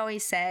know how they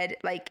always said,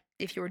 like,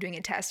 if you were doing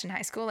a test in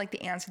high school, like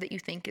the answer that you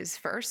think is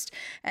first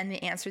and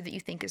the answer that you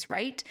think is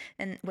right,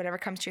 and whatever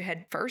comes to your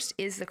head first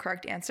is the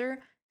correct answer.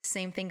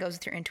 Same thing goes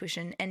with your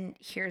intuition. And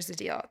here's the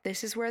deal.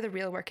 This is where the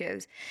real work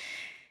is.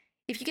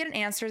 If you get an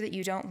answer that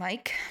you don't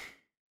like,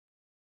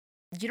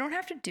 you don't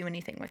have to do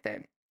anything with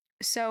it.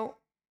 So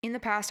in the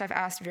past, I've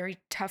asked very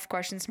tough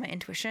questions to my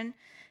intuition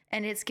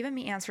And it's given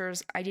me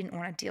answers I didn't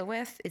want to deal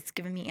with. It's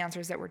given me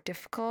answers that were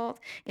difficult.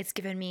 It's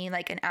given me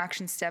like an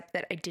action step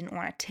that I didn't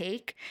want to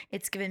take.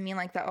 It's given me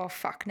like the, oh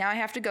fuck, now I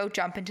have to go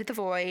jump into the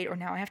void, or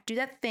now I have to do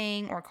that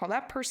thing, or call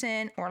that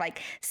person, or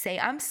like say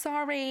I'm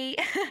sorry.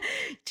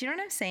 Do you know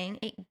what I'm saying?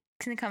 It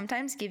can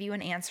sometimes give you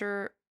an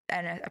answer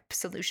and a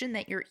solution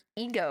that your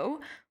ego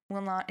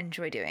will not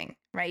enjoy doing,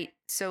 right?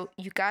 So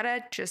you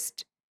gotta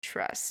just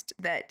trust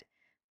that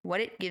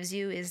what it gives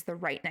you is the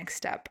right next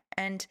step.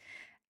 And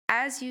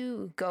as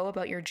you go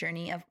about your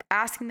journey of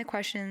asking the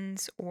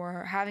questions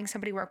or having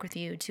somebody work with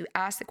you to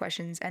ask the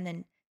questions and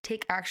then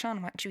take action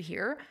on what you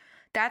hear,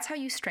 that's how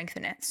you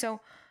strengthen it.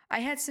 So I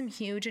had some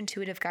huge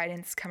intuitive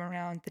guidance come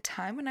around the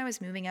time when I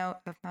was moving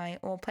out of my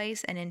old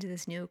place and into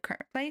this new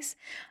current place.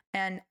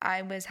 And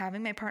I was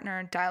having my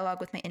partner dialogue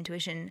with my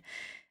intuition.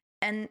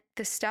 And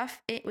the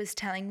stuff it was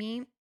telling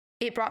me,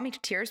 it brought me to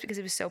tears because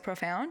it was so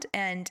profound.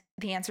 And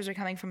the answers are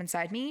coming from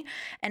inside me.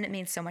 And it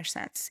made so much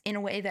sense in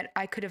a way that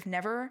I could have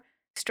never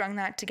strung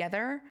that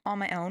together on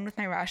my own with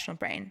my rational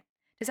brain.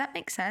 Does that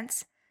make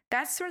sense?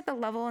 That's sort of the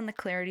level and the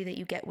clarity that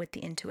you get with the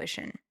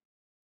intuition.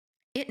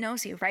 It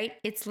knows you, right?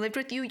 It's lived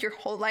with you your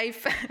whole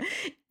life.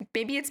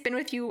 Maybe it's been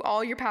with you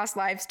all your past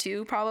lives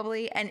too,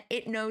 probably. And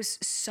it knows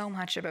so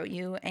much about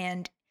you.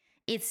 And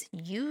it's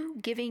you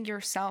giving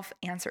yourself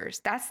answers.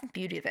 That's the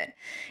beauty of it,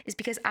 is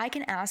because I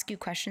can ask you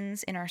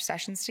questions in our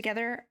sessions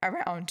together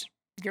around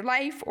your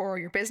life or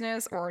your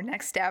business or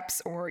next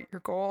steps or your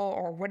goal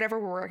or whatever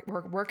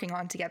we're working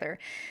on together.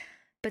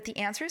 But the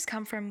answers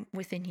come from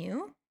within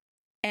you,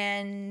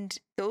 and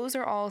those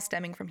are all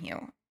stemming from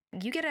you.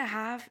 You get to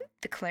have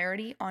the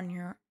clarity on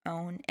your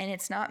own, and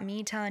it's not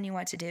me telling you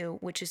what to do,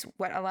 which is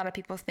what a lot of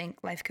people think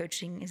life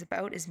coaching is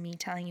about, is me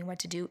telling you what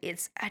to do.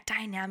 It's a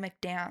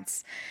dynamic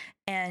dance,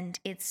 and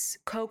it's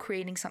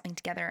co-creating something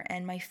together.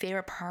 And my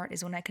favorite part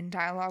is when I can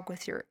dialogue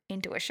with your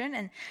intuition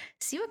and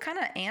see what kind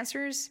of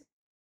answers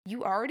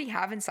you already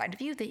have inside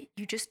of you that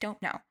you just don't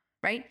know,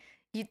 right?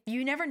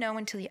 You never know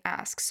until you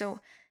ask. So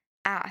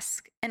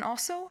ask, and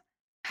also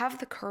have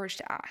the courage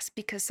to ask,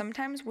 because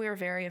sometimes we're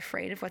very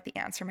afraid of what the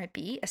answer might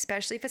be,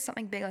 especially if it's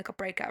something big like a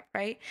breakup,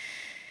 right?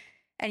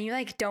 And you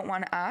like don't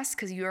want to ask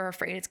because you're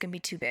afraid it's going to be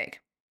too big.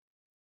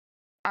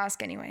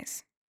 Ask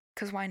anyways,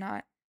 because why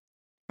not,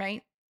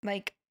 right?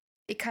 Like,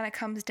 it kind of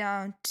comes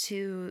down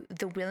to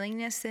the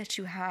willingness that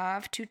you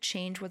have to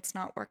change what's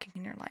not working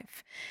in your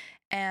life.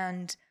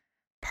 And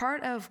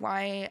part of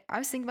why I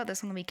was thinking about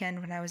this on the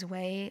weekend when I was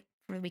away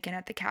for the weekend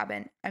at the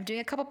cabin, I'm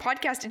doing a couple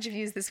podcast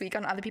interviews this week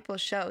on other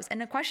people's shows.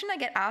 And a question I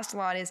get asked a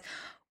lot is,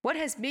 what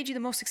has made you the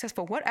most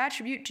successful? What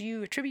attribute do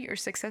you attribute your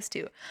success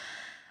to?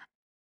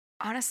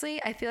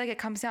 Honestly, I feel like it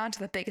comes down to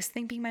the biggest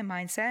thing being my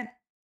mindset,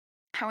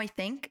 how I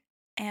think,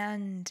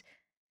 and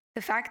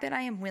the fact that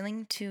I am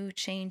willing to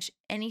change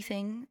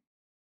anything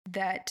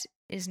that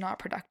is not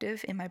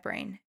productive in my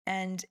brain.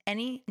 And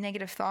any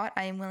negative thought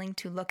I am willing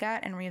to look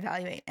at and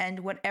reevaluate.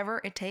 And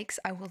whatever it takes,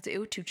 I will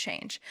do to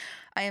change.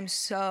 I am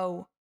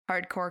so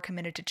hardcore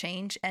committed to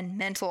change and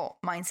mental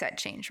mindset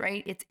change,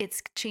 right?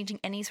 It's changing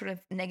any sort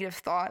of negative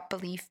thought,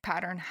 belief,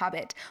 pattern,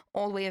 habit,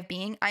 old way of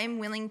being. I am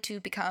willing to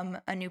become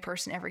a new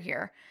person every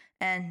year.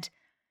 And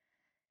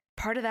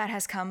part of that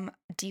has come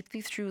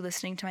deeply through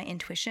listening to my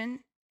intuition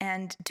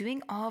and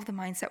doing all of the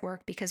mindset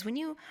work, because when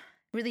you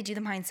really do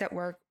the mindset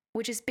work,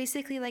 which is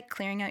basically like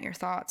clearing out your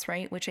thoughts,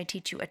 right? Which I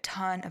teach you a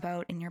ton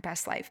about in Your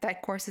Best Life.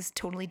 That course is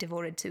totally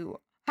devoted to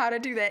how to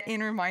do that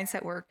inner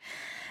mindset work.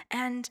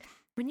 And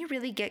when you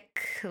really get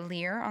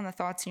clear on the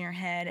thoughts in your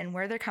head and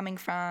where they're coming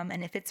from,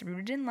 and if it's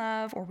rooted in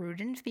love or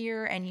rooted in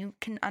fear, and you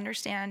can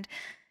understand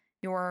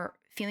your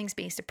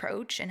feelings-based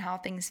approach and how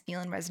things feel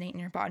and resonate in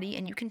your body,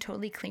 and you can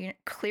totally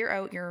clear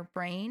out your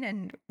brain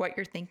and what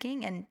you're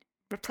thinking and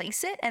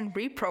replace it and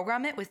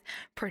reprogram it with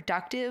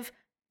productive,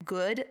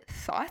 good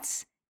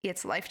thoughts,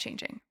 it's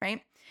life-changing,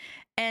 right?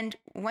 And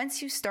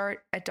once you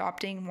start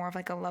adopting more of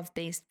like a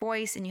love-based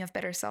voice and you have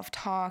better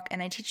self-talk,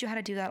 and I teach you how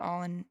to do that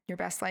all in Your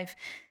Best Life,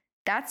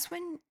 that's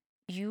when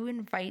you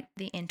invite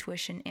the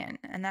intuition in.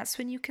 And that's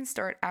when you can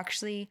start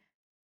actually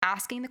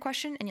asking the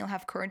question, and you'll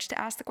have courage to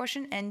ask the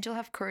question, and you'll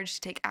have courage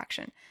to take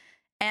action.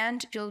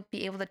 And you'll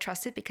be able to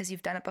trust it because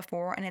you've done it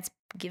before, and it's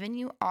given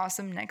you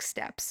awesome next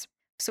steps.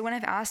 So when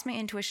I've asked my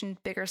intuition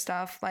bigger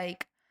stuff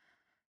like,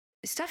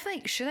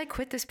 should I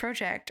quit this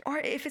project? Or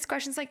if it's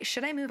questions like,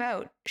 should I move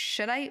out?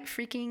 Should I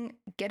freaking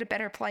get a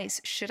better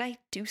place? Should I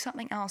do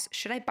something else?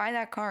 Should I buy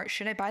that car?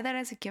 Should I buy that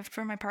as a gift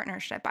for my partner?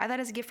 Should I buy that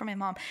as a gift for my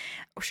mom?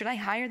 Or should I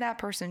hire that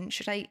person?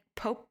 Should I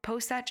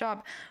post that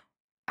job?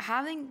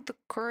 Having the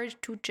courage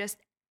to just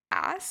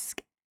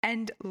ask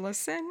and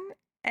listen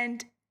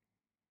and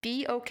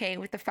be okay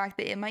with the fact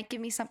that it might give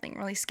me something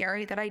really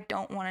scary that I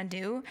don't want to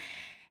do,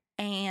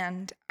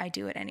 and I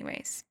do it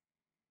anyways.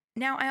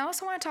 Now, I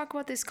also want to talk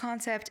about this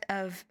concept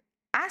of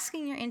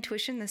asking your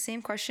intuition the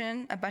same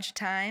question a bunch of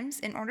times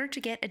in order to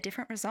get a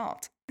different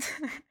result.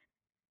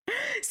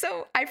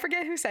 So I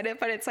forget who said it,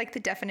 but it's like the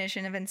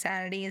definition of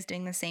insanity is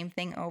doing the same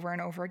thing over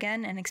and over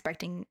again and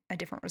expecting a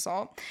different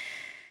result.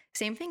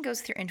 Same thing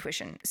goes with your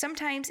intuition.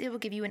 Sometimes it will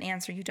give you an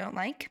answer you don't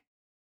like.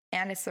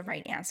 and it's the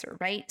right answer,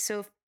 right?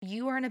 So if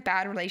you are in a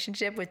bad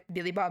relationship with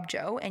Billy Bob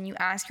Joe and you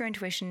ask your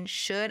intuition,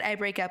 should I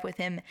break up with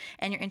him?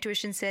 And your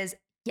intuition says,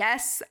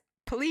 yes,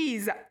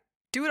 please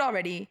do it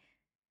already.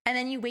 And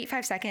then you wait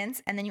 5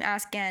 seconds and then you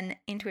ask again,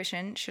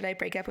 intuition, should I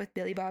break up with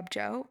Billy Bob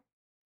Joe?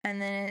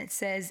 And then it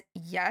says,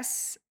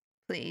 yes,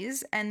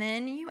 please. And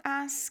then you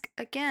ask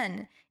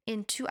again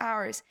in 2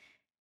 hours,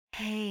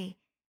 hey,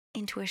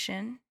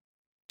 intuition,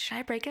 should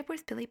I break up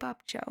with Billy Bob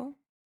Joe?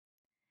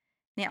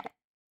 Now,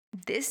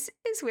 this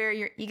is where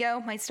your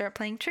ego might start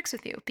playing tricks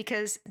with you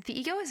because the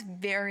ego is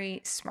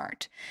very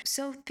smart.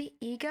 So the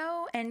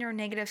ego and your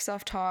negative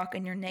self-talk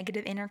and your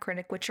negative inner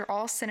critic, which are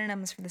all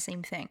synonyms for the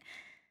same thing,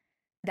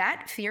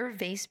 that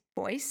fear-based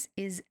voice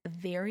is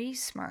very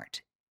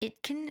smart.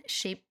 It can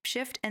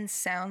shapeshift and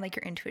sound like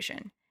your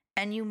intuition.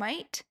 And you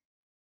might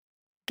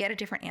get a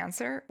different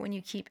answer when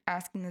you keep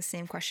asking the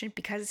same question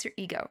because it's your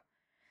ego.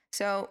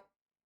 So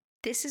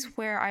this is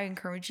where I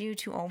encourage you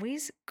to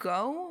always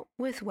go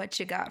with what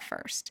you got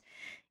first.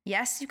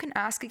 Yes, you can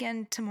ask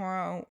again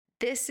tomorrow.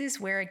 This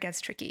is where it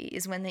gets tricky,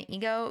 is when the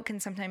ego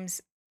can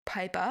sometimes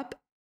pipe up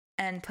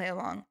and play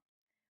along.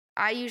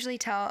 I usually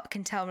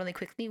can tell really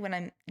quickly when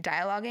I'm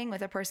dialoguing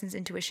with a person's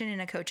intuition in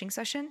a coaching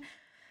session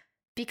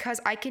because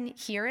I can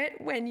hear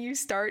it when you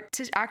start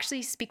to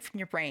actually speak from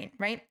your brain,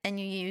 right? And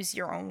you use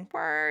your own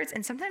words.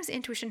 And sometimes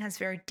intuition has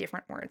very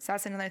different words.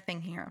 That's another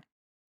thing here.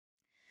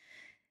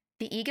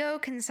 The ego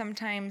can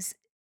sometimes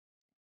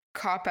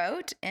cop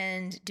out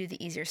and do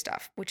the easier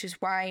stuff, which is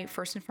why,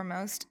 first and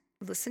foremost,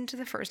 listen to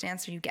the first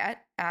answer you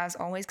get, as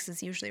always, because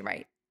it's usually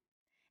right.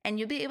 And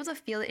you'll be able to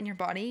feel it in your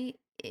body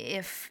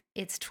if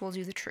it's told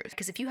you the truth.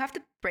 Because if you have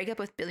to break up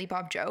with Billy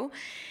Bob Joe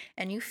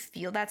and you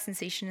feel that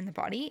sensation in the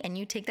body and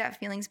you take that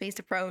feelings-based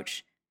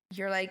approach,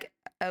 you're like,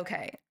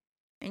 okay,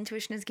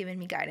 intuition has given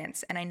me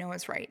guidance and I know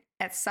it's right.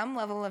 At some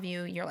level of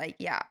you, you're like,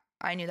 yeah,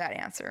 I knew that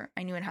answer.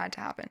 I knew it had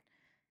to happen.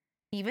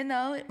 Even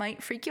though it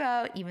might freak you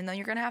out, even though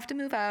you're going to have to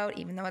move out,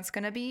 even though it's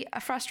going to be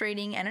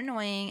frustrating and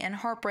annoying and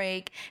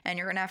heartbreak, and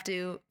you're going to have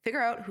to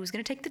figure out who's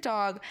going to take the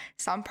dog,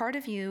 some part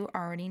of you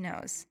already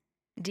knows.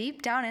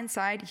 Deep down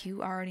inside,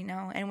 you already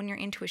know. And when your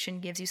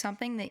intuition gives you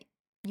something that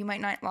you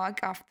might not log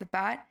off the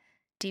bat,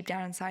 deep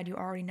down inside, you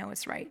already know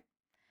it's right.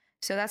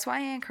 So that's why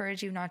I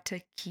encourage you not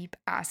to keep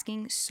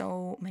asking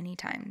so many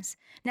times.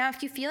 Now,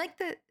 if you feel like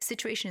the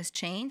situation has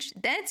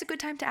changed, then it's a good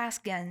time to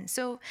ask again.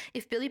 So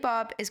if Billy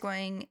Bob is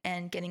going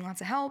and getting lots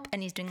of help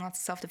and he's doing lots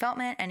of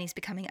self-development and he's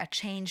becoming a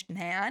changed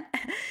man,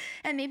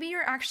 and maybe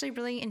you're actually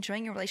really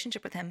enjoying your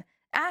relationship with him,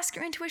 ask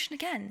your intuition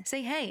again.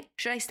 Say, hey,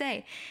 should I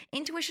stay?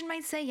 Intuition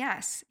might say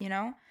yes,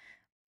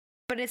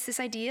 But it's this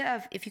idea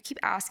of if you keep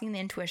asking the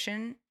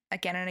intuition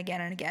again and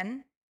again and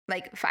again,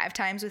 like 5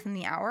 times within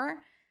the hour,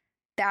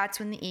 that's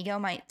when the ego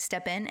might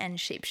step in and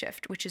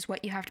shapeshift, which is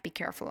what you have to be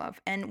careful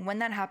of. And when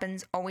that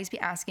happens, always be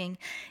asking,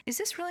 is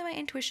this really my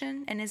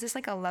intuition? And is this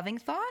like a loving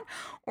thought?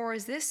 Or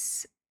is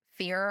this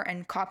fear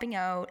and copping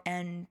out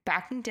and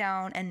backing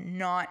down and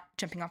not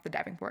jumping off the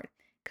diving board?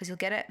 Because you'll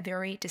get a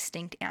very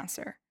distinct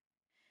answer.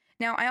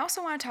 Now, I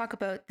also want to talk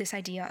about this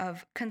idea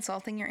of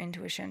consulting your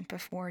intuition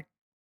before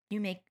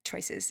you make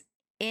choices.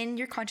 In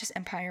Your Conscious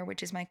Empire,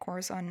 which is my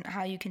course on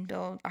how you can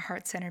build a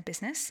heart-centered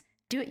business,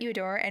 do what you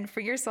adore, and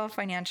free yourself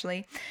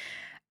financially,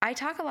 I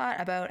talk a lot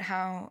about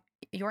how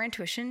your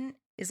intuition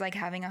is like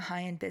having a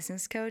high-end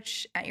business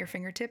coach at your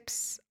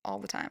fingertips all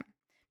the time.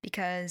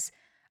 Because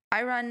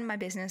I run my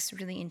business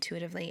really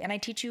intuitively, and I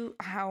teach you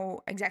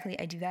how exactly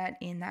I do that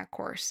in that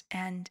course.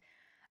 And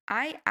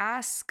I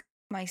ask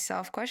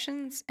myself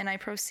questions and I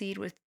proceed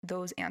with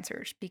those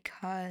answers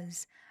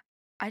because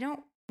I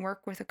don't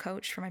work with a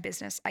coach for my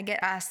business. I get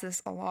asked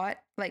this a lot,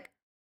 like,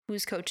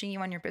 who's coaching you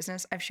on your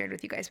business? I've shared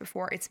with you guys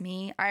before. It's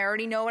me. I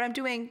already know what I'm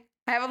doing.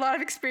 I have a lot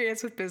of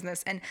experience with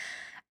business and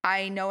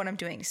I know what I'm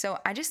doing. So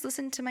I just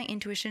listen to my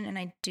intuition and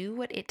I do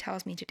what it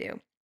tells me to do,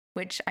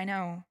 which I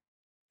know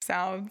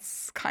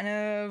sounds kind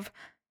of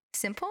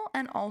simple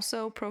and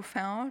also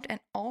profound and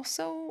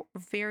also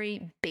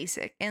very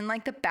basic in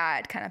like the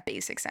bad kind of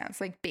basic sense,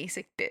 like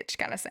basic bitch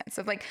kind of sense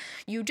of like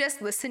you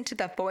just listen to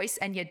the voice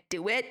and you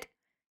do it.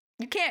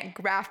 You can't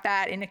graph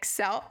that in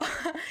Excel.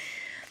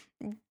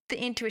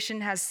 The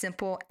intuition has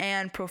simple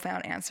and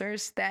profound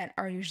answers that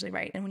are usually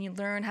right. And when you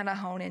learn how to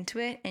hone into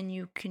it and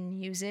you can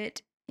use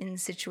it in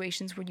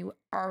situations where you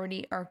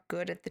already are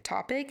good at the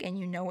topic and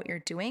you know what you're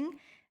doing,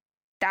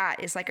 that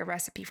is like a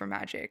recipe for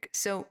magic.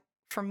 So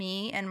for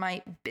me and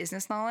my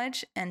business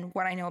knowledge and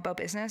what I know about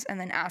business and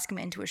then asking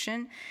my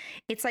intuition,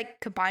 it's like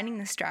combining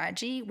the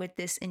strategy with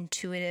this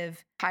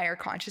intuitive higher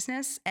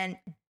consciousness, and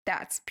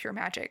that's pure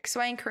magic. So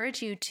I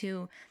encourage you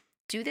to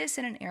do this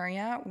in an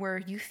area where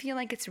you feel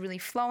like it's really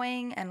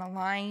flowing and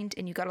aligned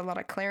and you got a lot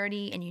of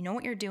clarity and you know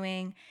what you're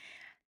doing.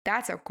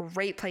 That's a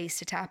great place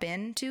to tap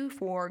into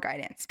for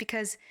guidance,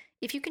 because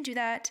if you can do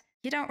that,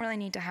 you don't really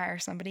need to hire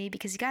somebody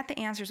because you got the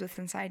answers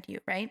within inside you,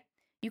 right?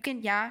 You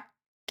can,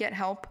 get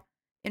help,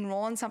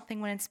 enroll in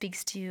something when it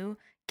speaks to you,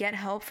 get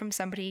help from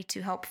somebody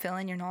to help fill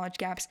in your knowledge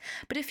gaps.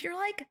 But if you're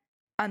like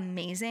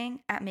amazing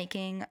at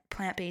making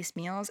plant-based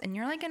meals and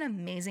you're like an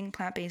amazing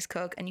plant-based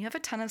cook and you have a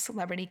ton of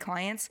celebrity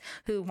clients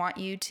who want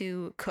you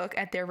to cook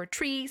at their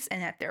retreats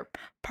and at their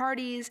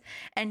parties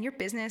and your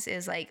business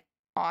is like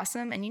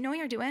awesome and you know what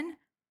you're doing,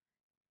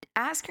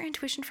 ask your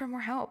intuition for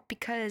more help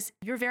because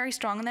you're very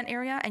strong in that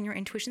area and your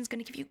intuition is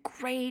going to give you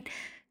great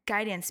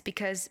guidance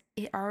because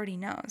it already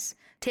knows.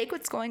 Take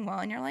what's going well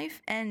in your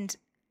life and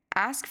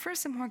ask for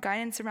some more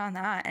guidance around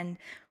that and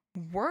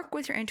work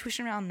with your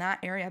intuition around that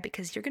area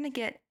because you're going to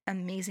get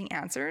amazing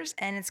answers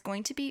and it's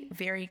going to be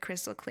very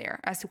crystal clear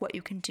as to what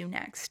you can do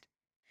next.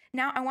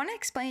 Now, I want to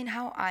explain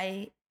how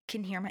I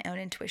can hear my own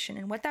intuition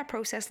and what that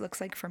process looks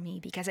like for me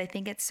because I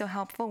think it's so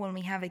helpful when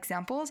we have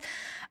examples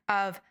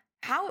of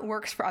how it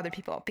works for other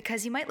people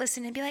because you might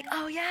listen and be like,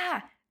 oh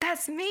yeah,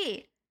 that's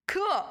me.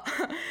 Cool.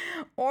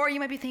 Or you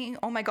might be thinking,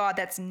 oh my God,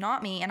 that's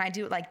not me. And I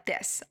do it like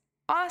this.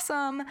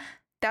 Awesome.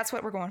 That's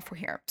what we're going for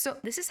here. So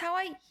this is how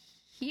I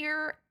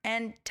hear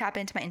and tap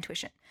into my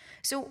intuition.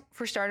 So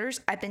for starters,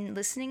 I've been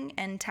listening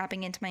and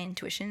tapping into my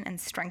intuition and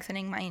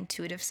strengthening my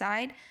intuitive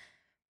side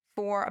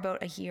for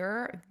about a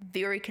year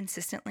very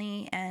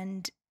consistently.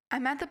 And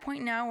I'm at the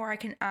point now where I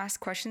can ask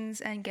questions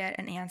and get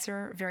an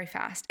answer very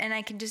fast. And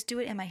I can just do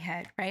it in my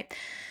head, right?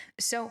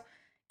 So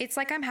it's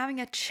like I'm having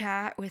a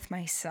chat with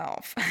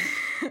myself.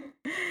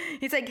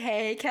 It's like,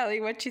 hey, Kelly,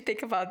 what you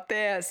think about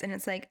this? And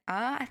it's like,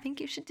 I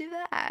think you should do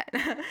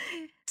that.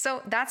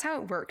 So that's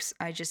how it works.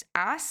 I just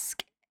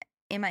ask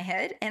in my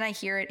head and I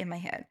hear it in my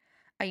head.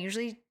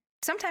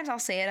 Sometimes I'll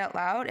say it out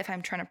loud if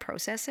I'm trying to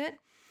process it.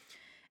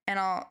 And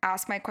I'll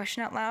ask my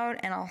question out loud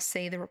and I'll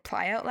say the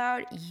reply out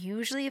loud.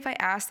 Usually if I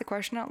ask the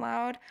question out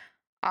loud,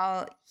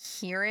 I'll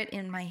hear it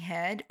in my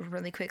head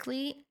really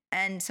quickly.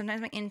 And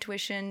sometimes my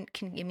intuition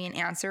can give me an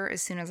answer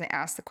as soon as I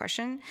ask the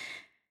question.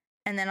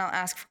 And then I'll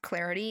ask for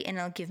clarity and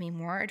it'll give me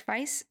more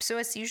advice. So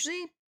it's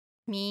usually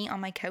me on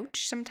my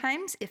couch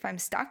sometimes if I'm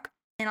stuck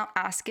and I'll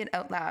ask it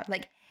out loud.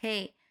 Like,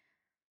 hey,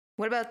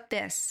 what about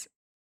this?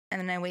 And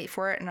then I wait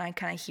for it and I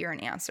kind of hear an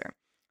answer.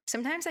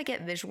 Sometimes I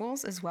get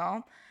visuals as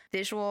well.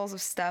 Visuals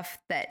of stuff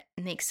that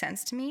makes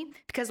sense to me.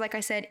 Because like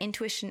I said,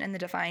 intuition and the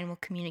divine will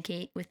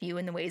communicate with you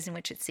in the ways in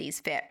which it sees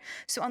fit.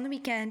 So on the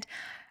weekend,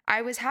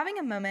 I was having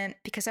a moment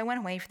because I went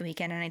away for the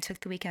weekend and I took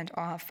the weekend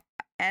off.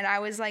 And I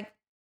was like,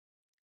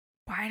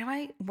 why do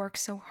I work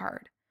so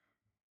hard?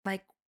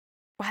 Like,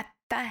 what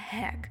the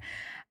heck?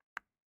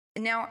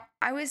 Now,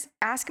 I was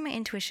asking my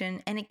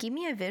intuition and it gave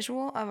me a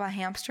visual of a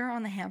hamster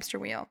on the hamster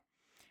wheel.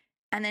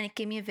 And then it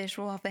gave me a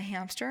visual of the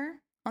hamster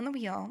on the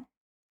wheel,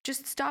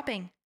 just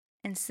stopping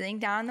and sitting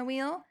down on the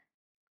wheel,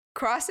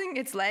 crossing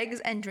its legs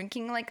and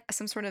drinking like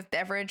some sort of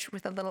beverage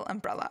with a little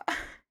umbrella.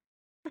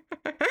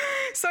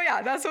 So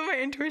yeah, that's what my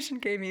intuition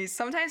gave me.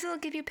 Sometimes it'll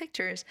give you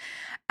pictures.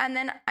 And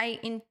then I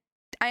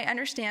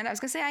understand, I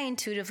was gonna say I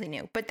intuitively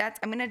knew, but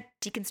I'm gonna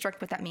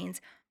deconstruct what that means.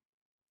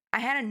 I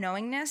had a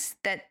knowingness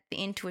that the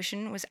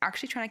intuition was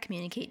actually trying to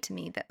communicate to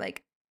me that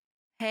like,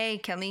 hey,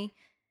 Kelly,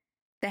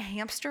 the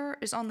hamster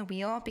is on the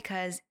wheel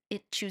because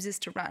it chooses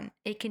to run.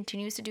 It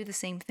continues to do the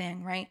same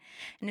thing, right?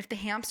 And if the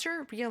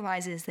hamster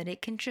realizes that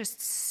it can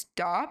just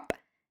stop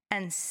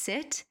and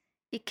sit,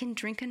 it can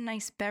drink a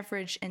nice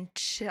beverage and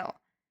chill.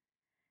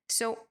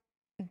 So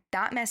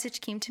that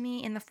message came to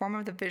me in the form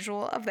of the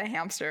visual of the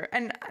hamster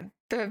and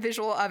the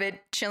visual of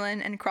it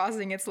chilling and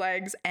crossing its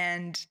legs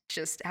and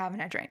just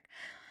having a drink.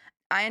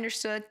 I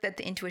understood that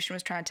the intuition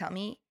was trying to tell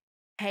me,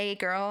 hey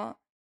girl,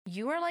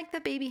 you are like the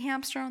baby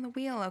hamster on the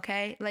wheel,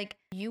 okay? Like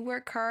you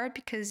work hard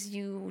because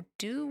you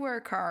do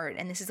work hard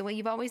and this is the way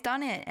you've always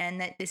done it and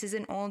that this is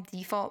an old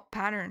default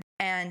pattern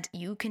and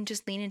you can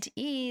just lean into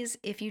ease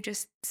if you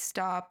just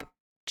stop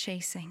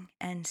chasing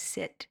and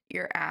sit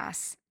your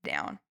ass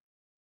down.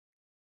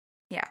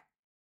 Yeah,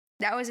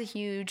 that was a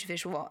huge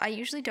visual. I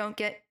usually don't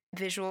get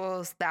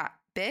visuals that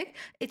big.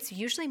 It's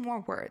usually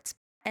more words.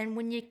 And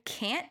when you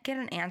can't get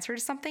an answer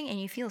to something and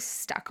you feel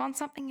stuck on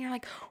something, you're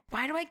like,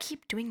 why do I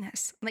keep doing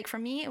this? Like for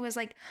me, it was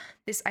like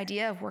this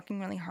idea of working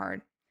really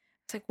hard.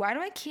 It's like, why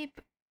do I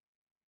keep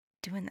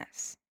doing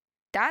this?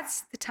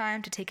 That's the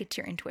time to take it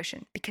to your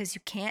intuition because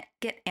you can't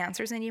get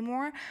answers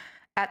anymore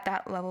at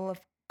that level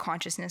of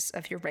consciousness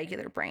of your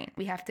regular brain.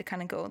 We have to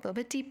kind of go a little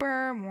bit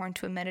deeper, more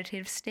into a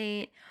meditative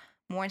state,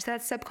 more into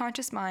that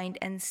subconscious mind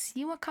and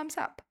see what comes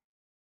up.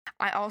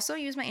 I also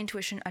use my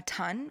intuition a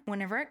ton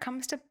whenever it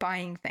comes to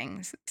buying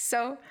things.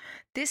 So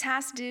this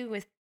has to do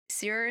with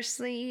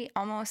seriously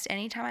almost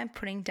anytime I'm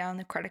putting down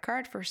the credit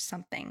card for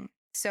something.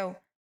 So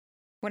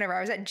whatever, I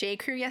was at J.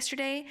 Crew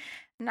yesterday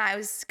and I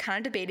was kind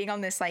of debating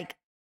on this like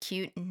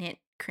cute knit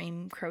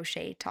cream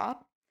crochet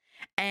top.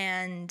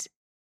 And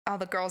all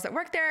the girls that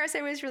work there said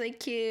it was really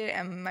cute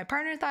and my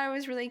partner thought it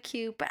was really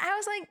cute. But I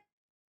was like,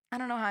 I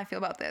don't know how I feel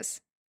about this.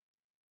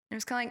 It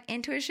was kind of like,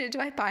 intuition, do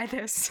I buy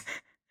this?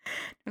 I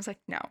was like,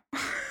 no.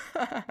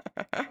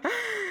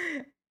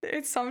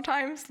 It's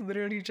sometimes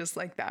literally just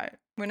like that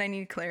when I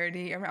need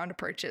clarity around a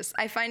purchase.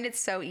 I find it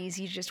so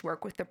easy to just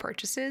work with the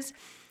purchases.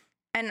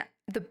 And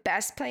the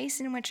best place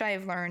in which I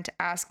have learned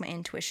to ask my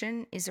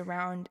intuition is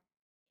around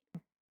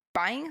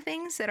buying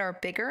things that are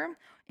bigger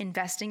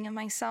investing in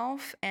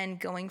myself and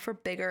going for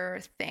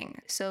bigger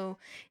things. So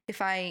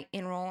if I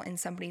enroll in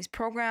somebody's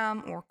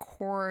program or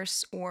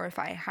course, or if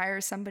I hire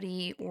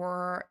somebody,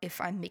 or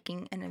if I'm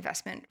making an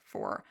investment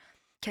for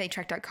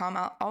kellytrek.com,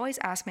 I'll always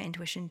ask my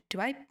intuition, do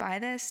I buy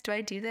this? Do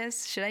I do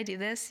this? Should I do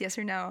this? Yes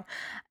or no?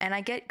 And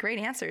I get great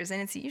answers.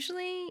 And it's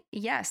usually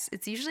yes.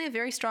 It's usually a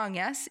very strong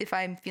yes if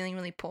I'm feeling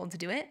really pulled to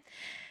do it.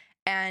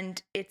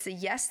 And it's a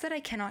yes that I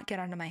cannot get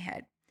out of my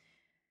head.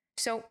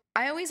 So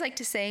I always like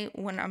to say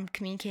when I'm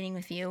communicating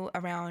with you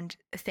around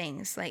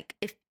things, like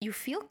if you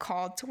feel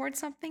called towards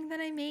something that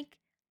I make,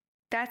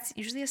 that's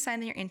usually a sign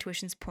that your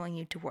intuition's pulling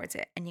you towards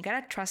it. And you got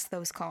to trust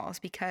those calls,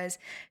 because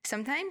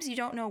sometimes you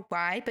don't know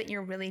why, but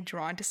you're really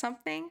drawn to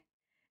something.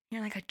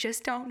 You're like, I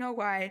just don't know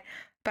why,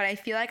 but I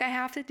feel like I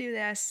have to do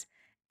this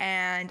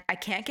and I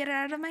can't get it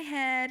out of my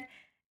head.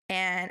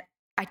 And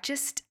I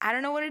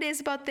don't know what it is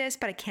about this,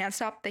 but I can't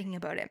stop thinking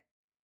about it.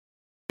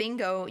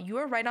 Bingo, you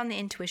are right on the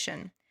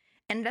intuition.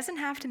 And it doesn't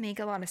have to make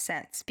a lot of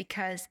sense,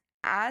 because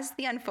as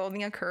the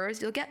unfolding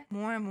occurs, you'll get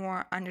more and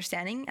more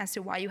understanding as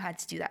to why you had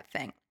to do that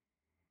thing.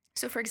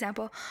 So for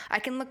example, I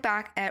can look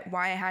back at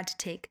why I had to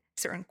take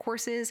certain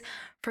courses.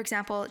 For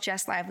example,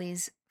 Jess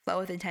Lively's Flow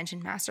with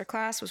Intention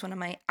Masterclass was one of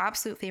my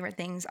absolute favorite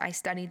things I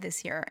studied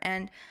this year.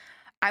 And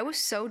I was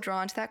so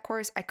drawn to that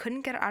course. I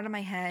couldn't get it out of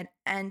my head.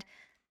 And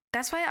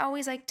that's why I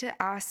always like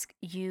to ask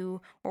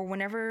you, or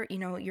whenever,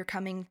 you're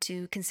coming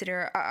to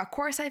consider a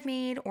course I've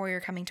made, or you're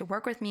coming to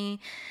work with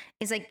me,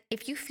 is like,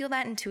 if you feel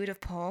that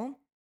intuitive pull,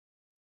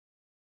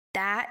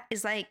 that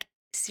is like,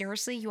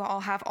 seriously, you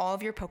all have all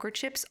of your poker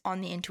chips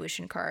on the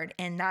intuition card.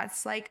 And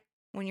that's like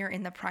when you're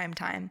in the prime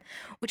time,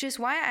 which is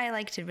why I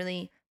like to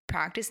really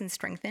practice and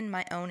strengthen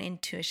my own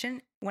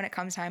intuition when it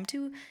comes time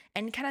to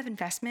any kind of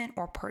investment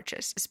or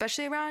purchase,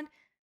 especially around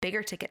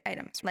bigger ticket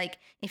items. Like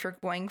if you're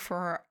going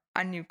for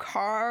a new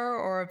car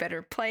or a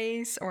better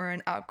place or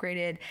an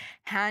upgraded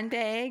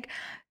handbag,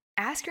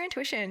 ask your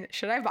intuition,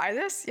 should I buy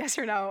this? Yes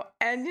or no?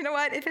 And you know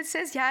what? If it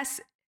says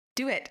yes,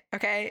 do it.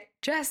 Okay.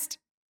 Just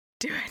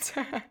do it.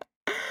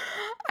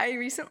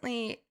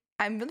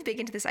 I'm really big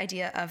into this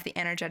idea of the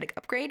energetic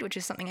upgrade, which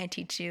is something I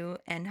teach you,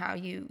 and how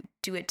you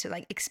do it to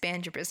like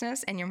expand your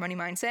business and your money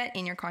mindset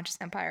in your conscious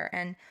empire.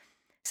 And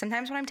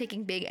sometimes when I'm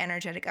taking big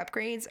energetic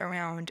upgrades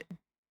around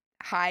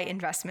high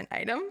investment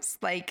items,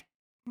 like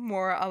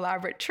more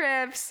elaborate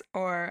trips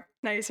or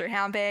nicer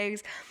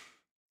handbags,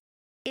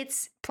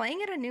 it's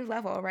playing at a new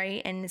level,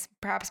 right? And it's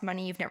perhaps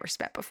money you've never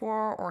spent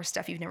before, or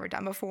stuff you've never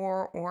done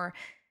before, or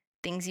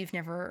things you've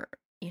never,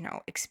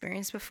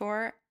 experienced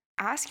before.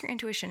 Ask your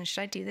intuition,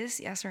 should I do this?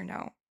 Yes or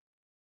no?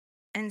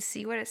 And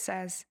see what it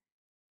says.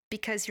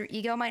 Because your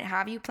ego might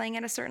have you playing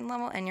at a certain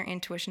level, and your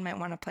intuition might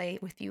want to play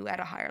with you at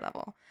a higher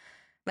level.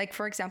 Like,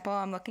 for example,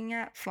 I'm looking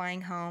at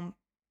flying home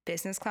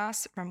business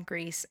class from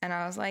Greece, and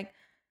I was like,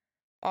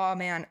 oh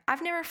man,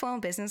 I've never flown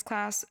business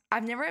class.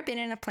 I've never been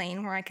in a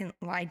plane where I can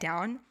lie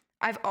down.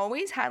 I've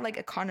always had like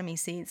economy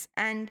seats,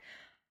 and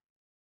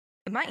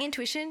my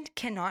intuition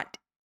cannot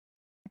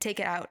take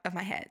it out of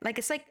my head. Like,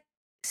 it's like,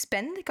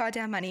 spend the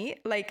goddamn money,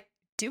 like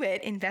do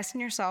it, invest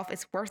in yourself.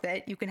 It's worth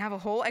it. You can have a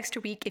whole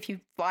extra week if you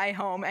fly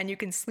home, and you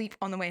can sleep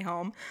on the way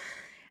home.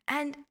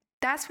 And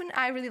that's when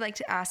I really like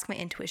to ask my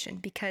intuition,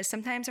 because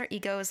sometimes our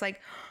ego is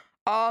like,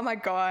 oh my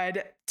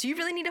God, do you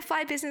really need to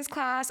fly business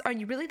class? Are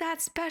you really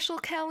that special,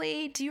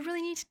 Kelly? Do you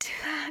really need to do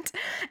that?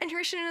 And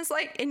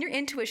your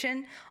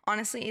intuition,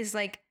 honestly, is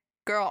like,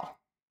 girl,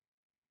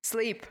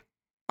 sleep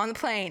on the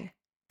plane,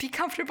 be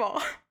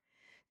comfortable,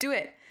 do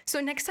it. So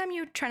next time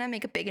you're trying to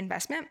make a big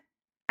investment,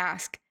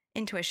 ask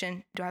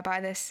intuition, do I buy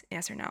this?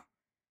 Yes or no?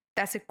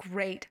 That's a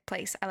great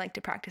place. I like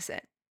to practice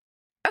it.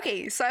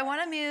 Okay, so I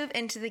want to move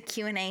into the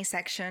Q&A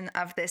section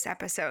of this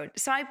episode.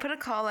 So I put a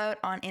call out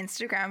on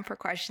Instagram for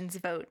questions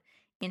about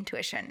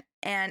intuition,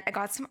 and I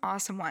got some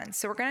awesome ones.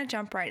 So we're going to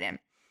jump right in.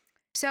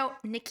 So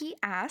Nikki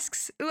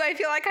asks, I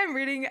feel like I'm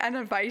reading an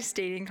advice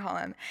dating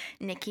column.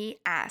 Nikki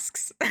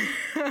asks,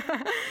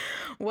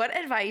 what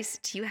advice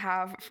do you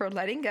have for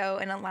letting go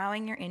and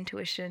allowing your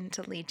intuition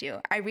to lead you?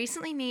 I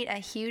recently made a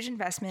huge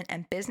investment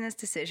and business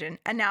decision.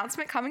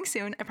 Announcement coming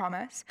soon, I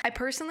promise. I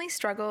personally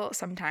struggle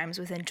sometimes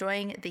with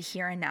enjoying the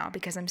here and now,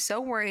 because I'm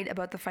so worried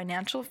about the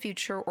financial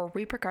future or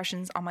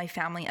repercussions on my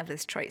family of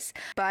this choice.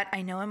 But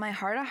I know in my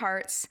heart of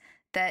hearts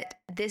that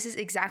this is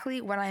exactly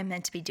what I'm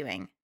meant to be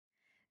doing.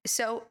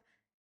 So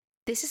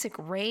this is a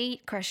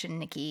great question,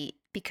 Nikki,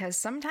 because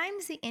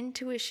sometimes the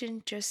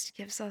intuition just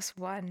gives us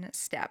one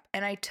step.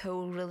 And I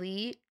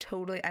totally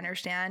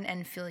understand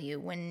and feel you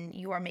when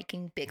you are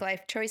making big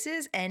life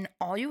choices and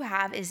all you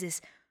have is this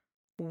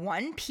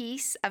one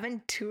piece of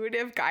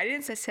intuitive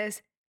guidance that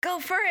says, go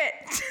for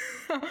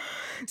it.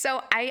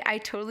 So I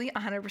totally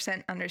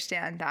 100%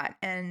 understand that.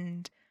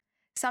 And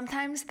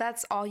sometimes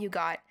that's all you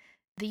got.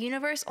 The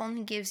universe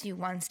only gives you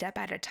one step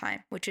at a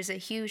time, which is a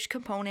huge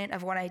component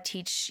of what I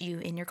teach you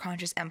in your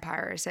conscious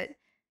empire, is that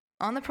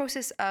on the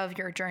process of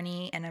your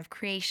journey and of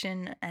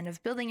creation and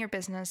of building your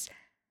business,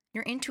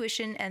 Your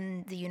intuition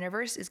and the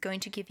universe is going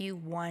to give you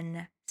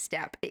one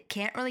step. It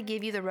can't really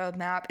give you the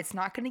roadmap. It's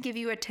not going to give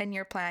you a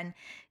 10-year plan.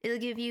 It'll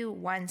give you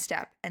one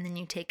step, and then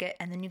you take it,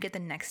 and then you get the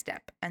next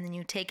step, and then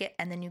you take it,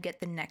 and then you get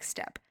the next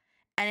step.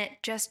 And it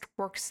just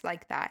works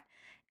like that.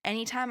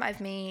 Anytime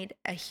I've made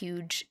a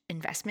huge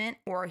investment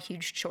or a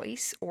huge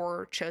choice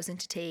or chosen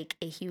to take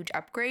a huge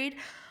upgrade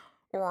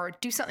or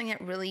do something that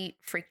really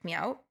freaked me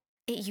out,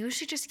 it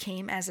usually just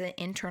came as an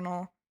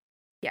internal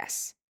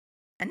yes.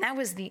 And that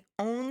was the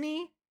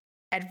only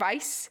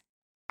advice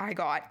I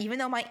got, even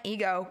though my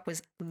ego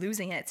was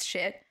losing its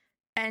shit.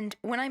 And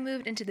when I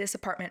moved into this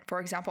apartment, for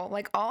example,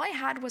 like all I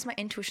had was my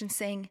intuition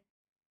saying,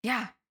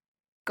 yeah,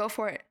 go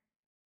for it.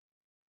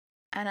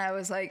 And I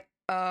was like,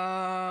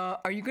 are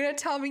you going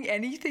to tell me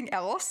anything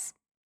else?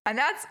 And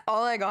that's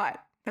all I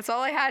got. That's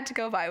all I had to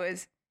go by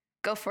was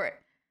go for it.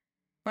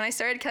 When I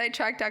started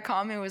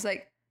kellytrack.com, it was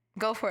like,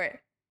 go for it.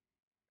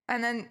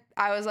 And then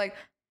I was like,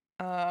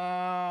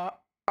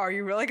 are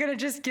you really going to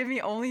just give me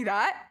only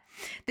that?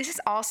 This is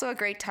also a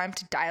great time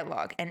to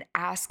dialogue and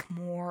ask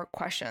more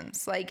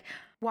questions. Like,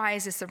 why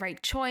is this the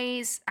right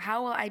choice?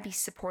 How will I be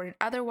supported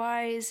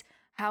otherwise?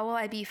 How will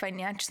I be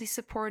financially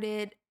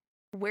supported?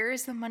 Where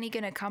is the money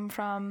going to come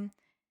from?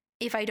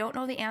 If I don't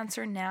know the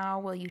answer now,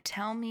 will you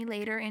tell me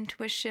later,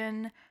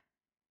 intuition?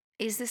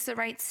 Is this the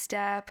right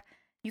step?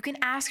 You can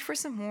ask for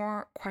some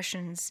more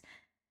questions,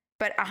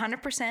 but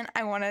 100%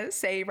 I want to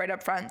say right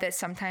up front that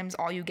sometimes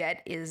all you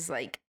get is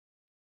like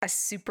a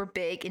super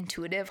big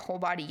intuitive whole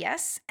body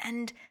yes,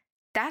 and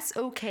that's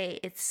okay.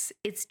 It's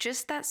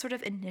just that sort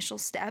of initial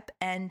step,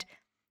 and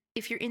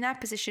if you're in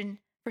that position,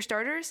 for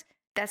starters,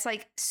 that's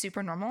like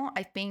super normal.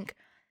 I think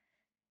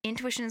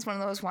intuition is one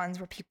of those ones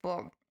where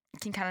people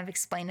can kind of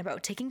explain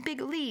about taking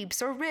big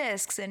leaps or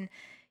risks, and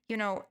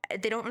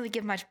they don't really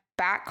give much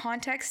back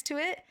context to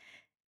it.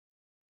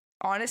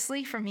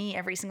 Honestly, for me,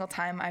 every single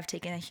time I've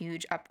taken a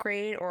huge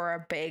upgrade or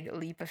a big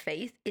leap of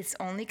faith, it's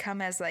only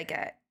come as like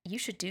a you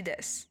should do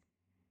this,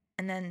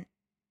 and then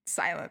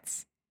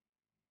silence,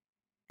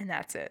 and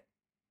that's it.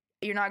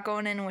 You're not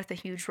going in with a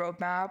huge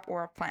roadmap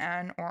or a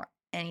plan or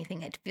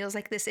anything. It feels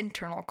like this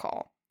internal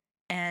call.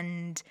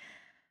 And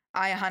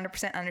I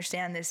 100%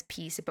 understand this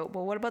piece about,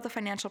 well, what about the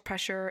financial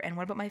pressure and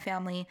what about my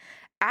family?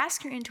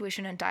 Ask your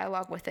intuition and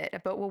dialogue with it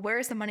about, well, where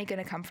is the money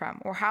going to come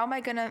from? Or how am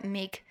I going to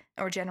make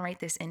or generate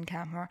this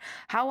income? Or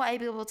how will I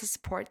be able to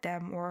support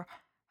them? Or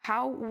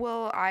how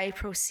will I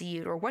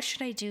proceed? Or what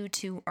should I do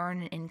to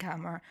earn an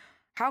income? Or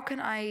how can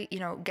I,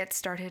 get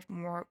started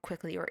more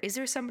quickly? Or is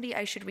there somebody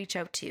I should reach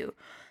out to?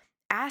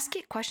 Ask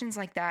it questions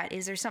like that.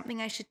 Is there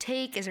something I should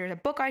take? Is there a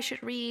book I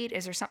should read?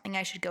 Is there something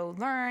I should go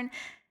learn?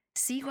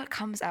 See what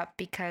comes up,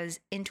 because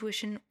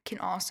intuition can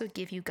also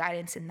give you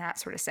guidance in that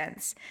sort of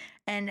sense.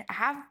 And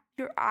have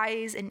your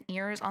eyes and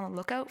ears on the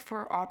lookout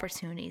for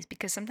opportunities,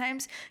 because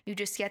sometimes you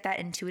just get that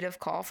intuitive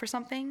call for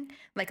something,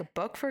 like a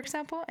book, for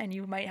example, and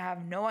you might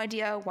have no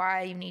idea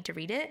why you need to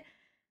read it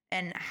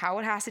and how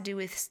it has to do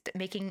with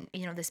making,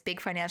 this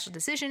big financial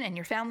decision and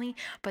your family,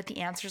 but the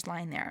answer's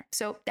lying there.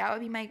 So that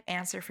would be my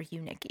answer for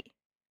you, Nikki.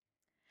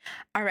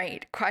 All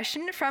right,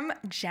 question from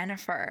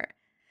Jennifer.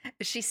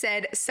 She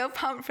said, so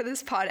pumped for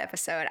this pod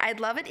episode.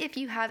 I'd love it if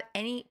you have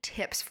any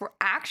tips for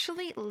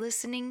actually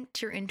listening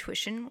to your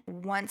intuition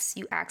once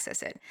you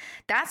access it.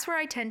 That's where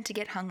I tend to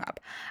get hung up.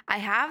 I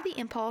have the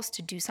impulse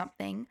to do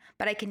something,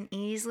 but I can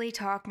easily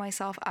talk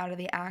myself out of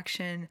the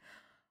action.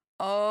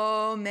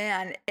 Oh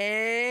man,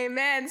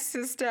 amen,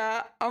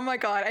 sister. Oh my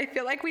God, I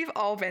feel like we've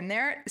all been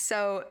there.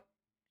 So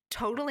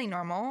totally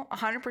normal,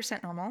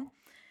 100% normal.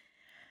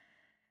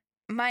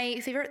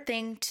 My favorite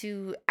thing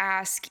to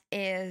ask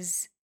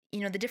is,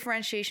 the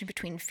differentiation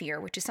between fear,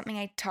 which is something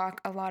I talk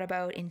a lot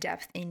about in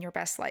depth in Your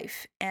Best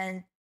Life.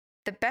 And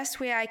the best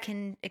way I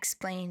can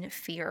explain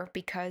fear,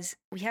 because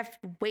we have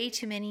way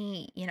too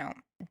many,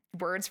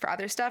 words for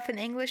other stuff in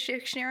the English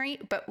dictionary,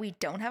 but we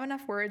don't have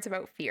enough words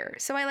about fear.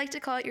 So I like to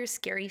call it your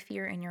scary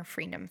fear and your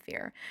freedom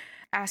fear.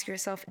 Ask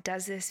yourself,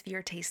 does this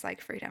fear taste like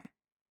freedom?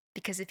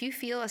 Because if you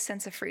feel a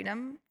sense of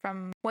freedom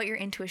from what your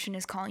intuition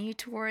is calling you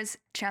towards,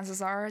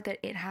 chances are that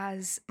it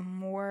has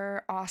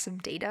more awesome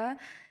data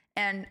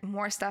and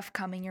more stuff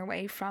coming your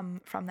way from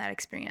that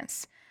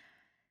experience.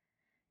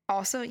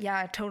 Also,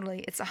 yeah,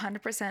 totally. It's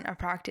 100% a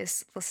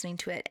practice listening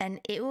to it, and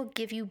it will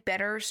give you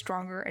better,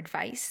 stronger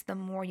advice the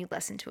more you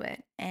listen to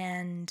it.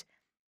 And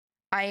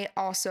I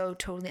also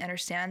totally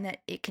understand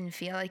that it can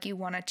feel like you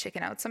want to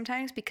chicken out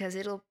sometimes, because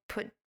it'll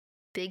put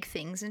big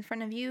things in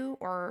front of you,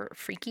 or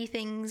freaky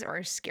things,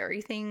 or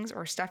scary things,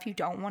 or stuff you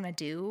don't want to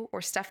do,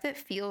 or stuff that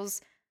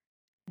feels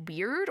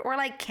weird or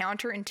like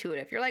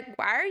counterintuitive. You're like,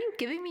 why are you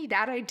giving me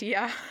that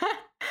idea?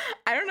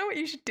 I don't know what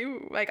you should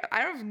do. Like,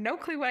 I have no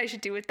clue what I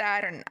should do with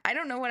that, and I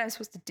don't know what I'm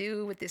supposed to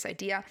do with this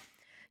idea.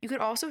 You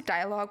could also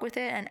dialogue with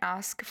it and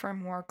ask for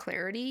more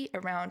clarity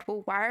around,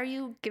 well, why are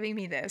you giving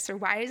me this? Or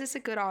why is this a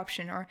good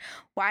option? Or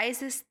why is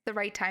this the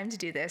right time to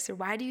do this? Or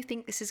why do you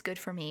think this is good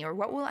for me? Or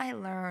what will I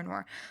learn?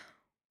 Or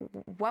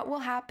what will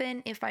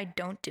happen if I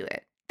don't do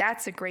it?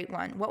 That's a great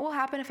one. What will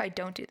happen if I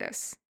don't do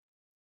this?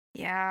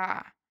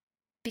 Yeah.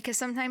 Because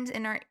sometimes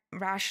in our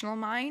rational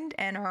mind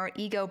and our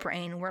ego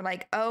brain, we're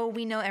like, oh,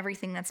 we know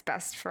everything that's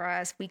best for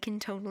us. We can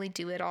totally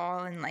do it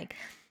all. And like,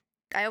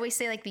 I always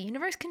say, like, the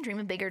universe can dream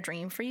a bigger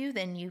dream for you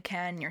than you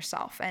can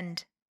yourself.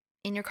 And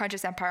in Your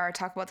Conscious Empire, I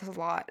talk about this a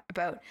lot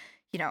about,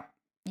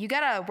 you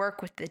got to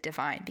work with the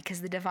divine,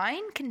 because the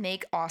divine can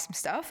make awesome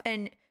stuff.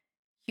 And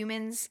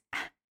humans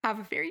have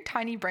a very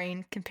tiny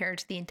brain compared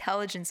to the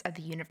intelligence of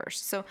the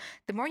universe. So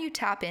the more you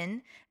tap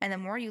in and the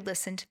more you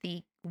listen to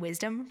the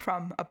wisdom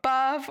from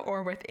above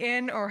or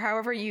within, or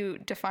however you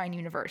define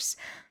universe,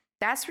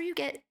 that's where you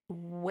get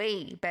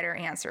way better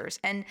answers.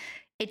 And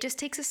it just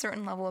takes a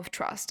certain level of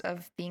trust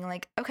of being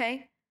like,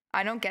 okay,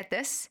 I don't get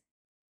this,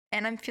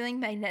 and I'm feeling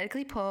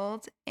magnetically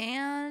pulled,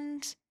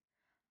 and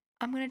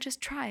I'm going to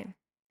just try.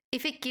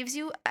 If it gives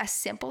you a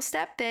simple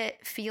step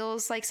that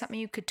feels like something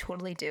you could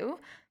totally do,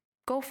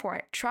 go for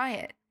it. Try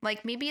it.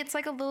 Like, maybe it's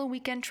like a little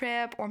weekend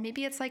trip, or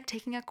maybe it's like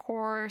taking a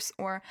course,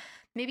 or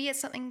maybe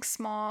it's something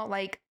small,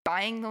 like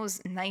buying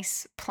those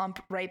nice,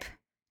 plump, ripe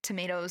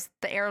tomatoes,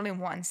 the heirloom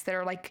ones that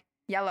are like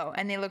yellow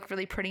and they look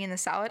really pretty in the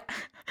salad.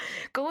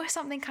 Go with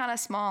something kind of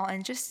small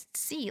and just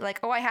see, like,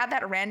 oh, I had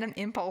that random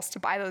impulse to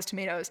buy those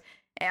tomatoes,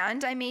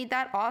 and I made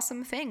that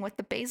awesome thing with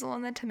the basil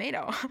and the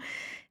tomato.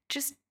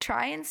 Just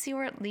try and see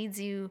where it leads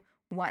you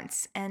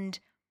once. And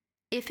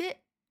if it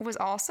was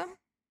awesome,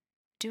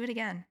 do it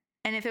again.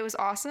 And if it was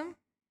awesome,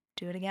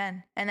 do it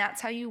again. And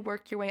that's how you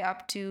work your way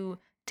up to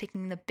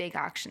taking the big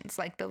actions,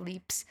 like the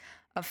leaps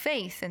of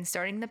faith and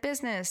starting the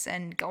business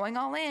and going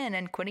all in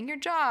and quitting your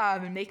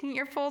job and making it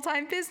your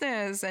full-time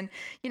business and,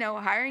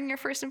 hiring your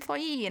first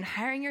employee and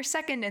hiring your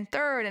second and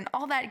third and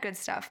all that good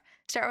stuff.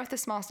 Start with the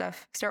small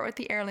stuff. Start with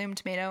the heirloom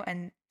tomato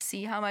and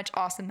see how much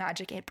awesome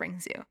magic it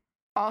brings you.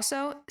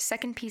 Also,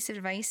 second piece of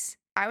advice,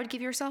 I would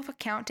give yourself a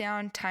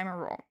countdown timer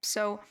rule.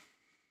 So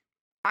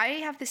I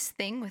have this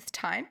thing with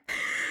time.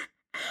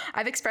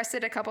 I've expressed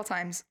it a couple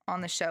times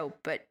on the show,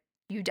 but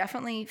you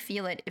definitely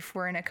feel it if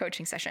we're in a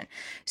coaching session.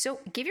 So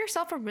give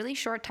yourself a really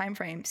short time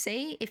frame.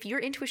 Say if your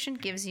intuition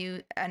gives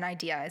you an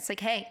idea, it's like,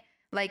 hey,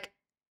 like,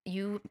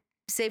 you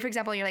say, for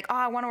example, you're like, oh,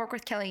 I want to work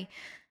with Kelly.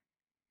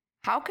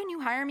 How can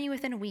you hire me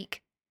within a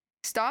week?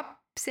 Stop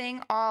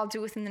saying, oh, I'll do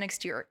it within the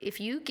next year.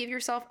 If you give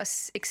yourself a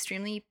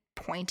extremely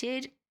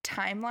pointed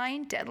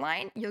timeline,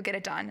 deadline, you'll get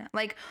it done.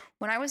 Like,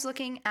 when I was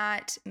looking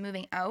at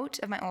moving out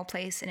of my old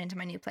place and into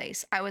my new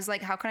place, I was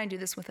like, how can I do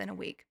this within a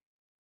week?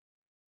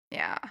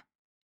 Yeah.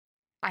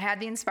 I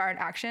had the inspired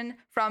action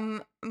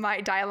from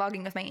my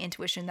dialoguing with my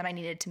intuition that I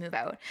needed to move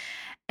out.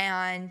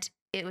 And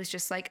it was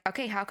just like,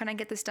 okay, how can I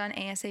get this done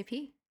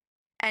ASAP?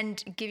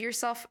 And give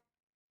yourself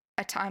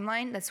a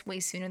timeline that's way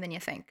sooner than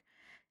you think.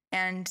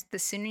 And the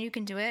sooner you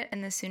can do it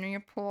and the sooner you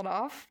pull it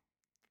off,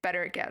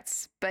 better it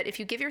gets. But if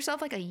you give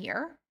yourself like a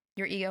year,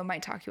 your ego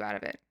might talk you out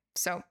of it.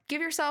 So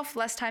give yourself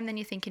less time than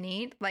you think you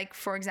need. Like,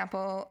 for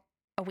example,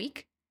 a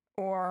week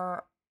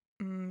or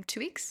 2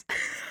 weeks.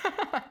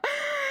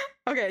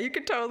 Okay, you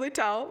could totally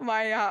tell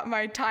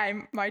my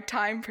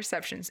time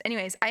perceptions.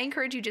 Anyways, I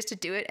encourage you just to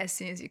do it as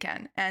soon as you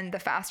can, and the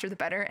faster the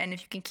better. And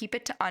if you can keep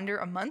it to under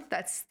a month,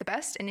 that's the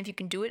best. And if you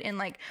can do it in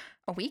like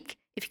a week,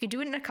 if you can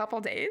do it in a couple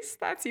days,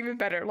 that's even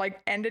better.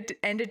 Like end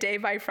a day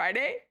by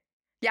Friday.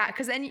 Yeah,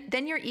 because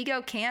then your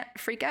ego can't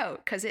freak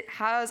out because it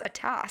has a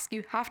task.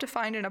 You have to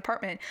find an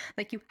apartment.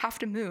 Like, you have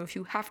to move.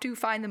 You have to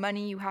find the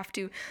money. You have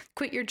to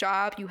quit your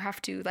job. You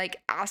have to like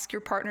ask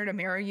your partner to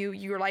marry you.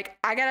 You're like,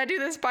 I gotta do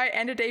this by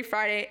end of day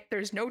Friday.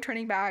 There's no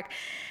turning back.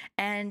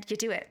 And you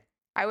do it.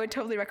 I would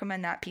totally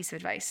recommend that piece of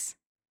advice.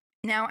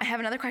 Now, I have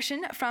another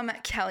question from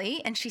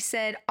Kelly, and she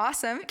said,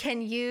 awesome.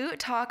 Can you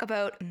talk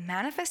about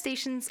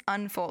manifestations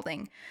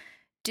unfolding?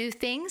 Do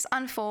things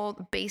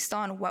unfold based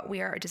on what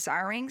we are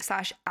desiring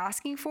 /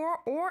 asking for,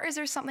 or is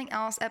there something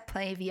else at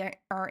play via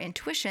our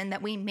intuition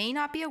that we may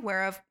not be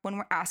aware of when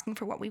we're asking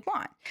for what we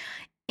want?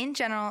 In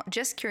general,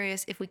 just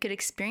curious if we could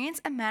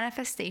experience a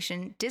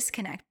manifestation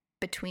disconnect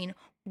between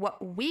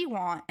what we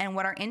want and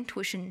what our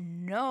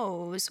intuition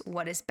knows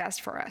what is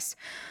best for us.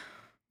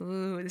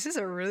 Ooh, this is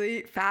a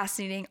really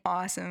fascinating,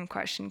 awesome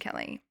question,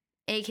 Kelly.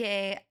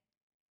 AKA,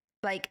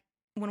 like,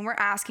 when we're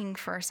asking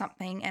for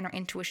something and our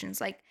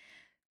intuition's like,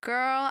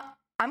 girl,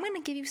 I'm going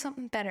to give you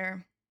something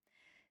better.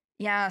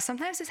 Yeah,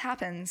 sometimes this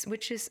happens,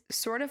 which is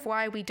sort of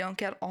why we don't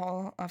get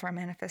all of our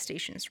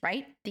manifestations,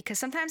 right? Because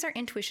sometimes our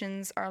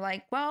intuitions are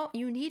like, well,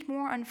 you need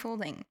more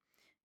unfolding.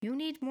 You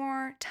need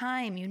more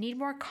time. You need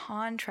more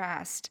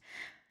contrast.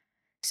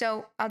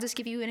 So I'll just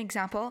give you an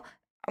example.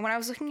 When I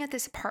was looking at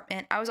this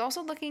apartment, I was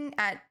also looking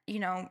at,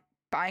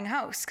 buying a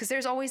house, because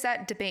there's always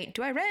that debate,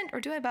 do I rent or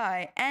do I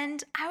buy?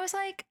 And I was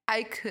like,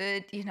 I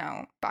could,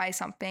 buy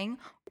something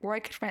or I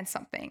could rent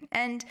something.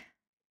 And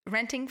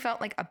renting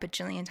felt like a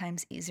bajillion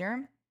times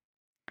easier.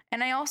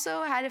 And I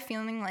also had a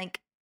feeling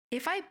like,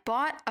 if I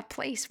bought a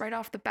place right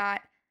off the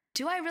bat,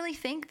 do I really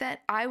think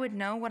that I would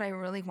know what I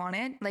really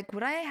wanted? Like,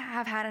 would I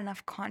have had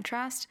enough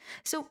contrast?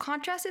 So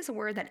contrast is a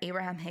word that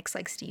Abraham Hicks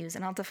likes to use,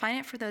 and I'll define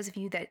it for those of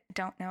you that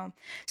don't know.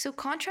 So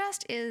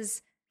contrast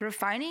is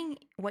refining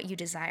what you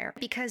desire,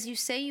 because you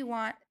say you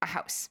want a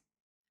house.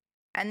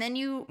 And then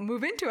you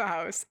move into a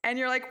house and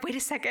you're like, wait a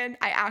second,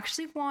 I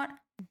actually want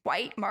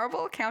white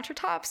marble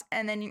countertops.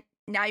 And then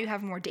now you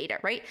have more data,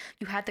 right?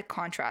 You had the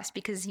contrast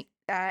because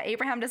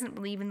Abraham doesn't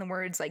believe in the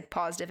words like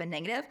positive and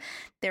negative.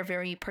 They're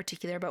very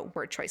particular about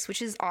word choice,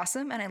 which is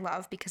awesome. And I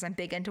love because I'm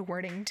big into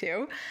wording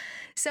too.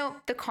 So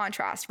the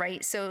contrast,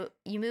 right? So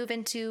you move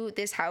into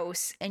this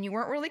house and you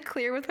weren't really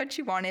clear with what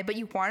you wanted, but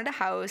you wanted a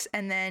house.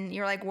 And then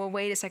you're like, well,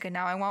 wait a second.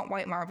 Now I want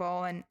white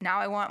marble and now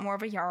I want more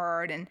of a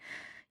yard. And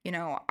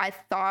I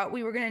thought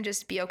we were going to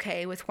just be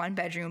okay with 1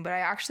 bedroom, but I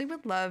actually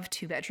would love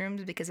 2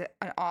 bedrooms because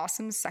an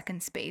awesome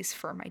second space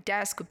for my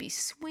desk would be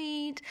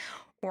sweet.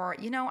 Or,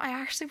 I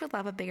actually would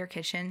love a bigger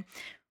kitchen.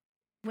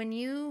 When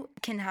you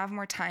can have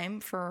more time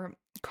for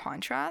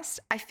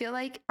contrast, I feel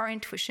like our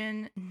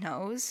intuition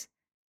knows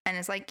and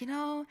is like,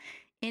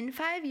 in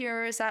 5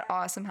 years, that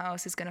awesome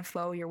house is going to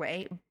flow your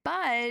way.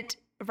 But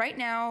right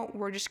now,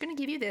 we're just going to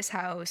give you this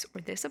house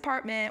or this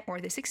apartment or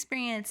this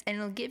experience, and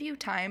it'll give you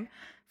time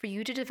for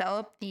you to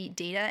develop the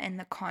data and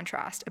the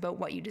contrast about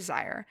what you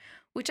desire,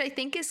 which I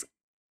think is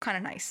kind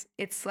of nice.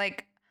 It's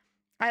like,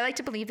 I like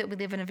to believe that we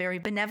live in a very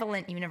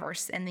benevolent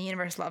universe and the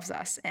universe loves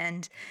us.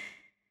 And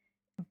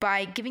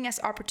by giving us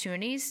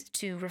opportunities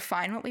to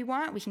refine what we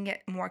want, we can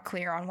get more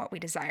clear on what we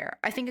desire.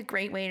 I think a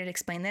great way to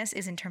explain this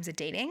is in terms of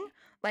dating.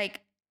 Like,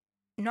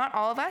 not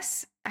all of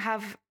us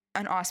have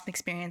an awesome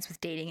experience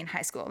with dating in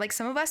high school. Like,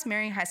 some of us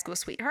marry high school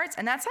sweethearts,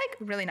 and that's like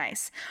really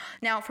nice.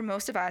 Now, for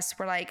most of us,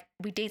 we're like,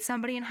 we date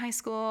somebody in high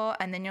school,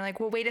 and then you're like,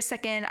 well, wait a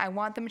second, I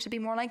want them to be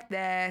more like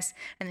this.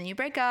 And then you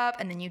break up,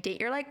 and then you date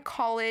your like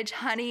college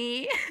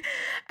honey,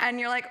 and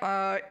you're like,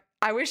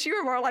 I wish you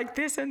were more like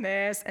this and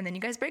this. And then you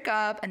guys break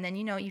up, and then,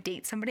 you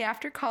date somebody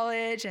after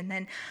college, and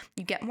then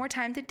you get more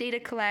time to data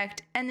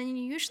collect. And then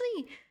you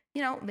usually,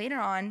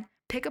 later on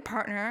pick a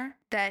partner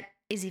that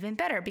is even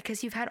better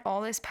because you've had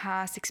all this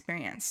past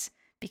experience.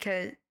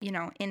 Because,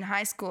 in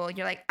high school,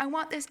 you're like, I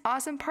want this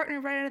awesome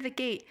partner right out of the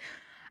gate.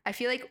 I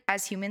feel like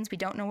as humans, we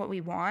don't know what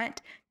we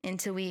want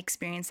until we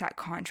experience that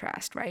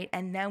contrast, right?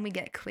 And then we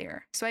get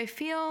clear. So I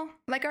feel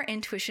like our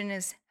intuition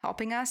is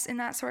helping us in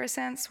that sort of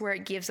sense, where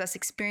it gives us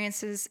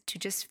experiences to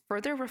just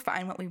further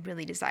refine what we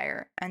really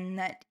desire. And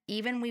that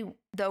even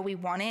though we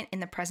want it in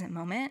the present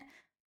moment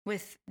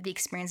with the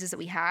experiences that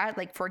we had,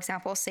 like, for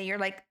example, say you're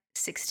like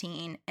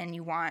 16 and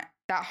you want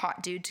that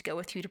hot dude to go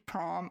with you to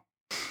prom,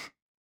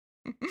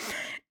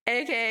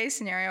 aka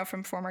scenario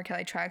from former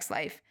Kelly Track's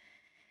life.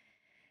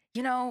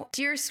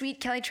 Dear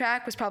sweet Kelly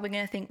Track was probably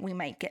going to think we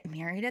might get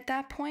married at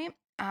that point.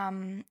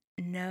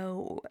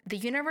 No, the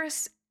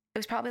universe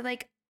was probably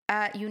like,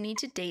 you need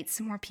to date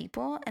some more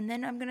people, and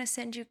then I'm going to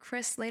send you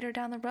Chris later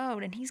down the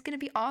road, and he's going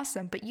to be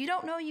awesome, but you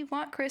don't know you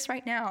want Chris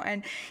right now.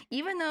 And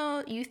even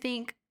though you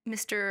think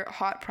Mr.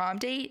 Hot Prom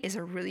Date is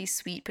a really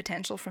sweet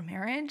potential for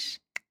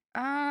marriage,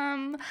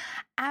 I'm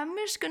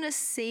just going to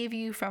save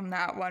you from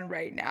that one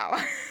right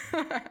now.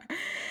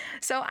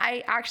 So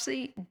I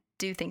actually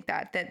do think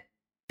that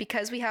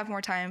because we have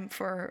more time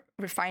for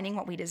refining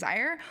what we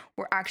desire,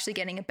 we're actually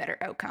getting a better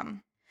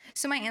outcome.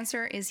 So my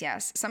answer is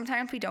yes.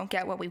 Sometimes we don't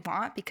get what we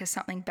want because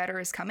something better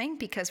is coming,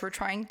 because we're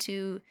trying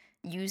to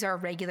use our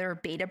regular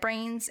beta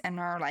brains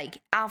and our like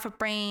alpha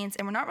brains,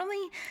 and we're not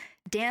really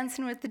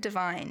dancing with the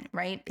divine,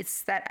 right?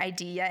 It's that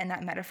idea and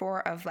that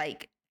metaphor of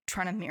like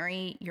trying to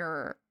marry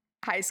your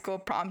high school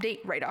prom date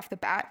right off the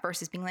bat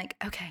versus being like,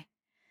 okay,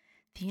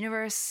 the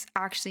universe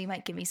actually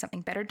might give me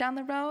something better down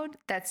the road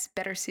that's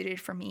better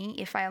suited for me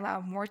if I allow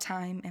more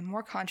time and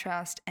more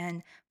contrast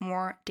and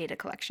more data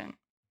collection.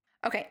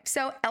 Okay,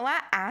 so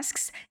Ella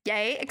asks,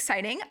 yay,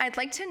 exciting. I'd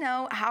like to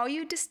know how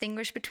you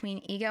distinguish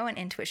between ego and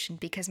intuition,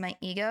 because my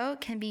ego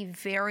can be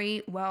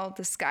very well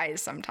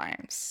disguised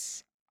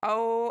sometimes.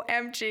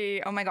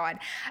 OMG. Oh my God.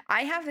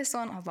 I have this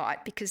on a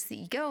lot because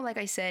the ego, like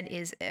I said,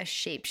 is a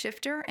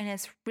shapeshifter and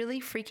it's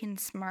really freaking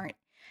smart.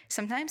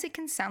 Sometimes it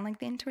can sound like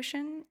the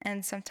intuition,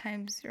 and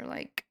sometimes you're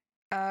like,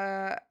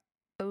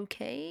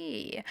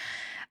 okay.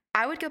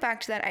 I would go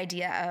back to that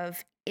idea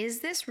of,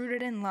 is this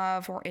rooted in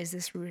love or is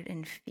this rooted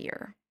in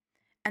fear?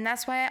 And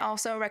that's why I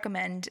also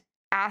recommend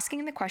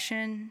asking the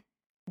question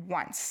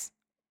once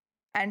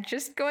and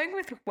just going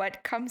with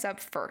what comes up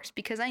first.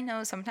 Because I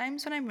know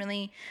sometimes when I'm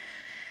really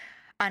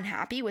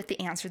unhappy with the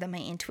answer that my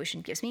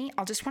intuition gives me,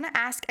 I'll just want to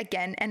ask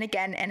again and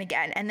again and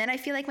again. And then I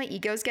feel like my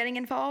ego's getting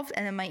involved.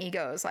 And then my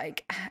ego is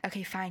like,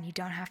 okay, fine, you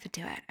don't have to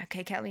do it.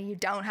 Okay, Kelly, you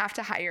don't have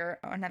to hire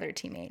another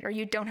teammate, or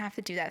you don't have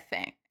to do that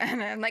thing.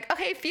 And I'm like,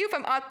 okay, phew,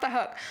 I'm off the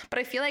hook. But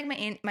I feel like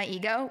my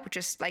ego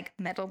just like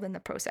meddled in the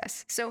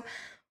process. So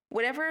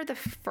whatever the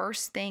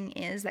first thing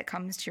is that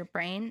comes to your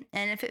brain,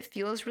 and if it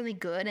feels really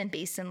good and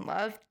based in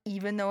love,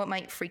 even though it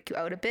might freak you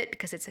out a bit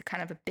because it's a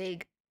kind of a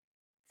big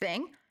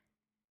thing,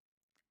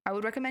 I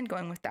would recommend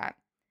going with that.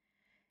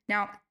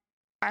 Now,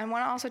 I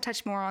want to also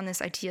touch more on this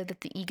idea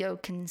that the ego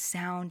can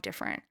sound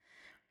different.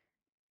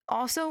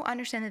 Also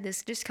understand that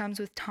this just comes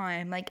with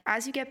time. Like,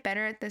 as you get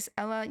better at this,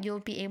 Ella, you'll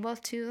be able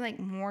to like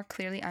more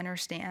clearly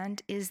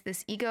understand, is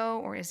this ego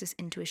or is this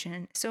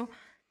intuition? So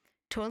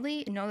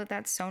totally know that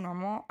that's so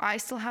normal. I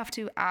still have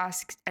to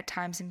ask at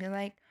times and be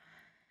like,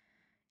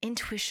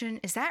 intuition,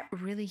 is that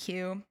really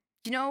you?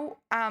 You know,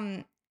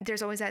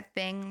 there's always that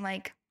thing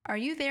like, are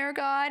you there,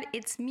 God?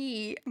 It's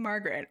me,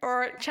 Margaret.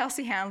 Or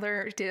Chelsea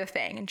Handler did a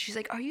thing and she's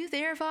like, are you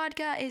there,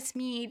 vodka? It's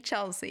me,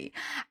 Chelsea.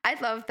 I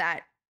love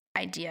that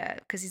idea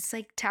because it's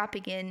like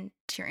tapping into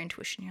your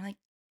intuition. You're like,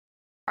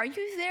 are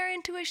you there,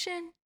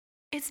 intuition?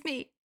 It's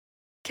me,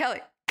 Kelly.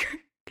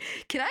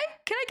 Can I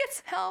get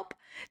some help?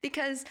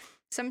 Because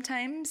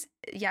sometimes,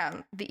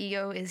 yeah, the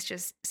ego is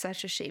just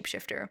such a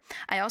shapeshifter.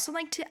 I also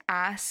like to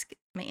ask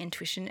my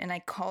intuition, and I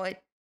call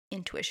it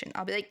intuition.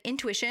 I'll be like,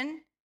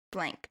 intuition,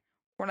 blank.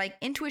 Or like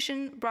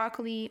intuition,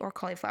 broccoli or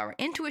cauliflower.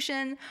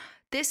 Intuition,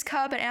 this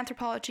cub at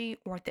Anthropology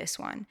or this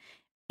one.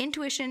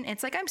 Intuition,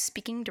 it's like I'm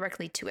speaking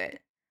directly to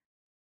it.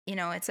 You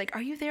know, it's like,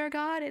 are you there,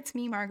 God? It's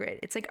me, Margaret.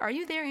 It's like, are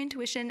you there,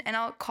 intuition? And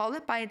I'll call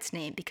it by its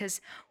name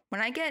because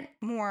when I get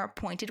more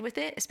pointed with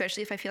it,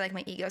 especially if I feel like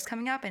my ego is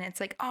coming up and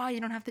it's like, oh, you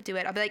don't have to do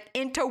it. I'll be like,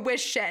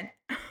 intuition.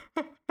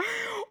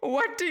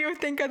 What do you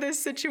think of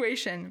this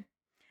situation?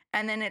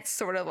 And then it's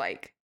sort of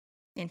like,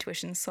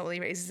 intuition slowly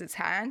raises its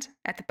hand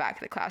at the back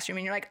of the classroom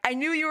and you're like, I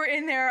knew you were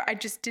in there, I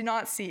just did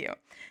not see you.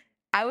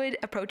 I would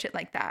approach it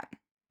like that.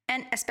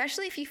 And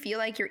especially if you feel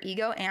like your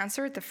ego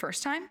answered the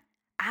first time,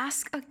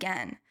 ask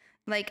again.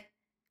 Like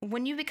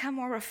when you become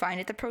more refined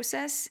at the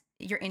process,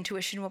 your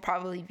intuition will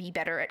probably be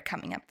better at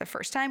coming up the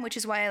first time, which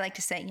is why I like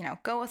to say, you know,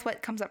 go with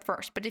what comes up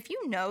first. But if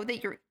you know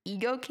that your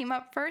ego came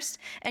up first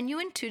and you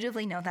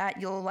intuitively know that,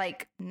 you'll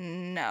like,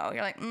 no,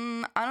 you're like,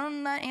 I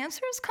don't know, that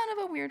answer is kind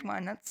of a weird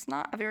one. That's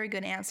not a very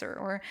good answer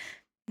or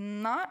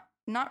not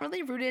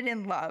really rooted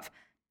in love.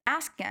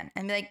 Ask again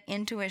and be like,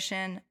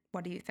 intuition,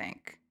 what do you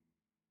think?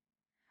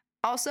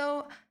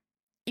 Also,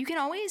 you can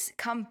always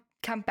come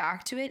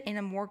back to it in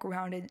a more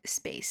grounded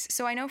space.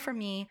 So I know for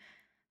me,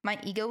 my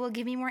ego will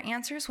give me more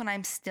answers when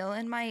I'm still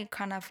in my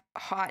kind of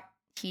hot,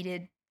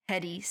 heated,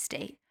 heady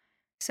state.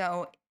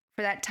 So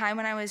for that time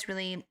when I was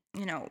really,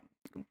 you know,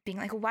 being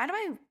like, why do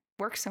I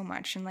work so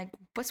much? And like,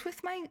 what's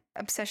with my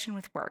obsession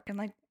with work? And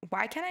like,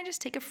 why can't I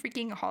just take a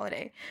freaking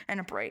holiday and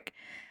a break?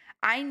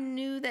 I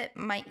knew that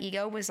my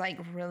ego was like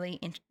really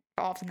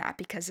involved in that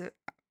because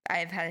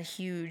I've had a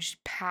huge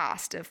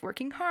past of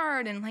working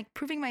hard and like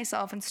proving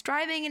myself and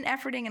striving and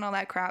efforting and all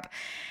that crap.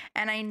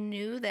 And I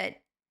knew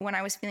that when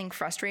I was feeling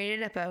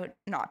frustrated about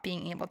not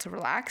being able to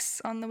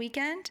relax on the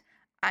weekend,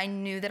 I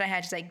knew that I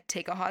had to like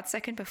take a hot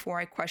second before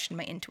I questioned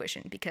my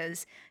intuition,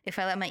 because if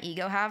I let my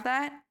ego have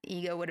that,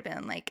 ego would have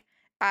been like,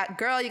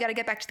 girl, you got to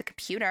get back to the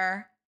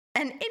computer.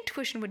 And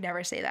intuition would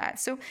never say that.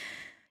 So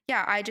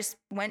yeah, I just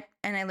went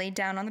and I laid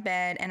down on the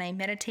bed and I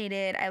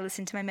meditated. I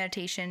listened to my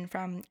meditation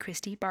from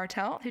Christy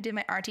Bartelt, who did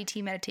my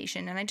RTT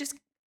meditation. And I just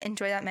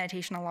enjoy that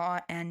meditation a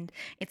lot, and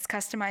it's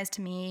customized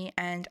to me,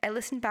 and I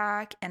listened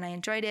back and I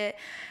enjoyed it.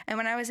 And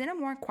when I was in a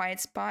more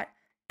quiet spot,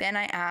 then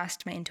I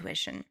asked my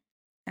intuition.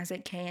 I was like,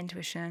 okay,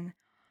 intuition,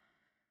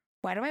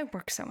 why do I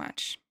work so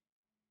much?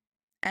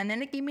 And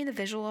then it gave me the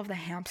visual of the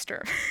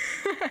hamster,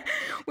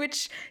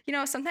 which, you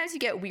know, sometimes you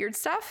get weird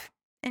stuff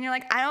and you're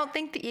like, I don't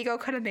think the ego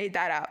could have made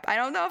that up. I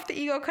don't know if the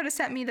ego could have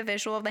sent me the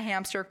visual of the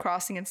hamster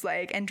crossing its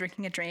leg and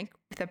drinking a drink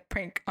with a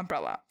pink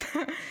umbrella.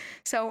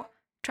 So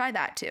try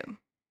that too.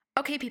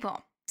 Okay,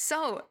 people,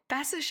 so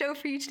that's the show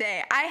for you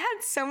today. I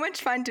had so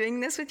much fun doing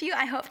this with you.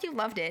 I hope you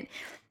loved it.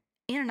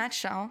 In a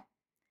nutshell,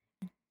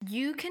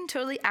 you can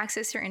totally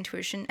access your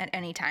intuition at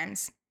any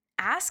times.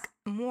 Ask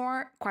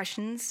more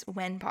questions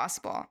when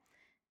possible.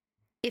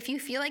 If you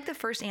feel like the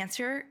first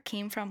answer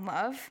came from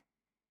love,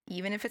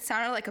 even if it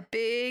sounded like a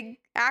big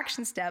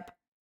action step,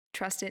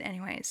 trust it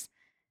anyways.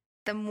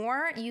 The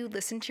more you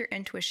listen to your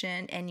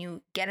intuition and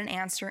you get an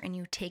answer and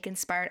you take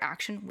inspired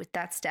action with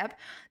that step,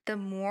 the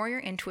more your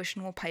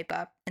intuition will pipe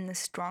up and the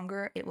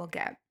stronger it will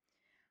get.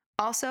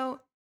 Also,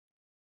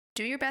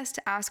 do your best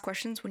to ask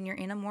questions when you're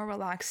in a more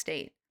relaxed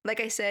state. Like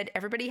I said,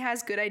 everybody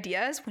has good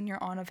ideas when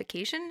you're on a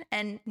vacation,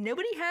 and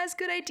nobody has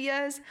good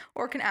ideas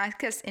or can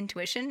access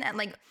intuition at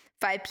like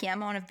 5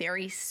 p.m. on a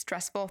very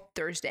stressful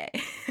Thursday.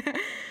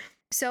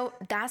 So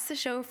that's the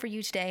show for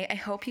you today. I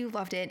hope you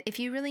loved it. If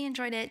you really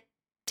enjoyed it,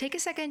 take a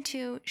second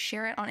to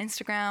share it on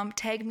Instagram,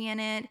 tag me in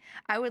it.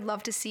 I would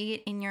love to see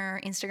it in your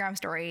Instagram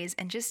stories,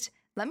 and just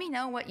let me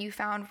know what you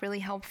found really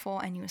helpful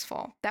and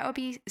useful. That would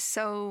be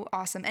so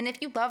awesome. And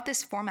if you love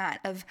this format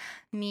of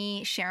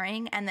me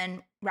sharing and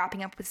then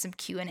wrapping up with some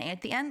Q&A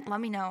at the end, let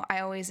me know. I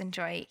always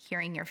enjoy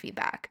hearing your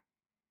feedback.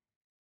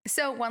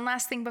 So one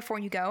last thing before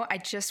you go, I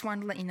just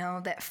wanted to let you know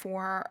that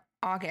for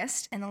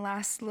August and the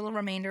last little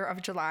remainder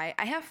of July,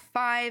 I have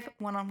 5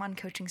 one-on-one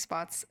coaching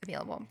spots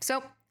available.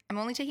 So I'm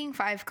only taking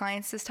 5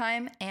 clients this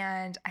time,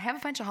 and I have a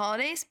bunch of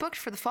holidays booked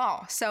for the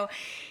fall. So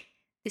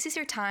this is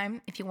your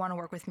time if you want to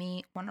work with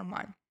me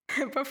one-on-one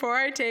before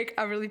I take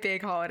a really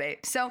big holiday.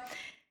 So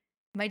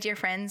my dear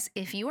friends,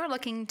 if you are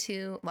looking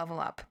to level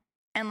up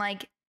and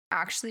like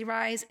actually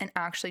rise and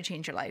actually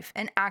change your life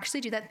and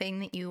actually do that thing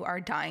that you are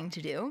dying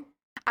to do,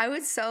 I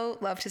would so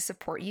love to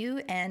support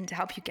you and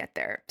help you get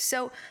there.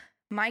 So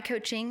my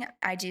coaching,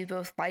 I do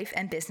both life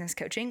and business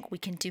coaching. We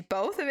can do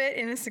both of it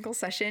in a single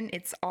session.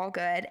 It's all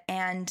good.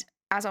 And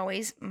as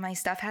always, my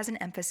stuff has an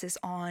emphasis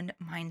on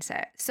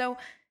mindset. So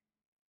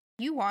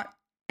you want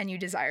and you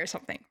desire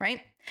something,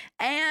 right?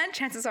 And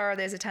chances are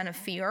there's a ton of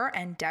fear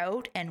and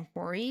doubt and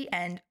worry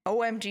and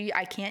OMG,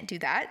 I can't do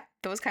that.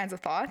 Those kinds of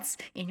thoughts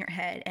in your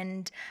head.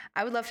 And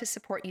I would love to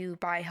support you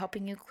by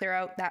helping you clear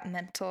out that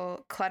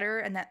mental clutter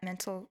and that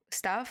mental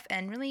stuff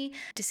and really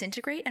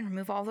disintegrate and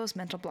remove all those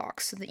mental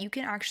blocks so that you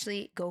can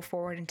actually go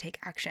forward and take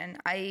action.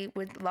 I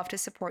would love to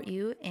support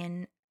you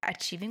in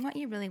achieving what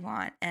you really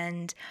want.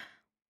 And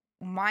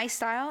my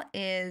style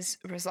is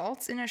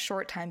results in a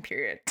short time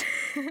period.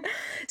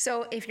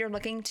 So if you're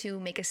looking to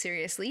make a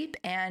serious leap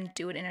and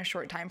do it in a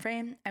short time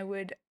frame, I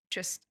would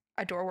just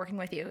adore working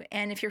with you.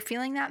 And if you're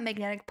feeling that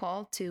magnetic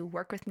pull to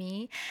work with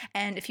me,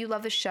 and if you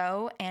love the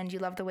show and you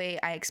love the way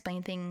I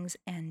explain things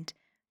and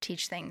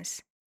teach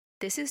things,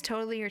 this is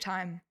totally your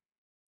time.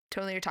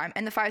 Totally your time.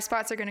 And the 5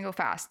 spots are going to go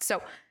fast.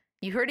 So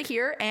you heard it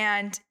here.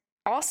 And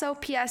also,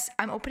 P.S.,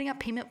 I'm opening up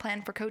payment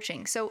plan for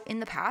coaching. So in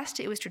the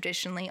past, it was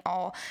traditionally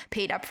all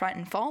paid upfront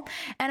in full,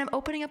 and I'm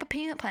opening up a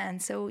payment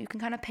plan so you can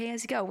kind of pay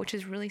as you go, which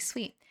is really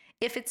sweet.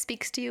 If it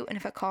speaks to you and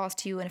if it calls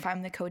to you and if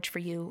I'm the coach for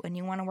you and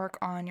you want to work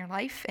on your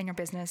life and your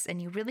business and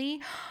you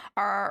really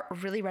are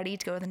really ready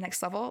to go to the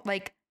next level,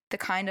 like the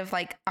kind of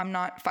like, I'm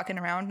not fucking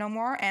around no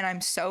more and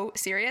I'm so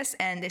serious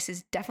and this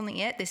is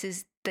definitely it. This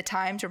is the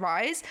time to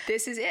rise.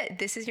 This is it.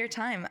 This is your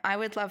time. I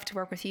would love to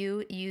work with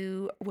you.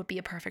 You would be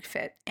a perfect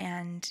fit.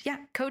 And yeah,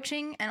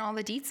 coaching and all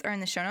the deets are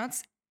in the show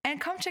notes. And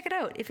come check it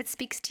out if it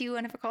speaks to you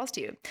and if it calls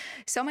to you.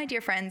 So my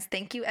dear friends,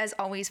 thank you as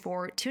always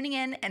for tuning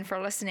in and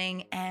for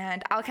listening.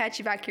 And I'll catch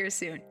you back here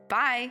soon.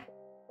 Bye.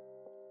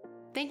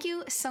 Thank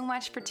you so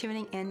much for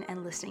tuning in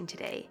and listening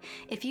today.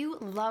 If you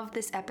love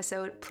this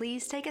episode,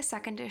 please take a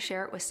second to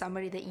share it with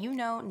somebody that you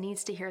know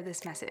needs to hear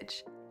this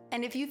message.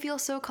 And if you feel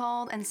so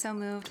called and so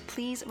moved,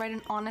 please write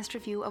an honest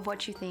review of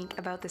what you think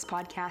about this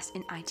podcast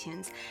in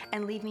iTunes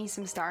and leave me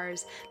some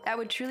stars. That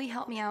would truly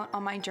help me out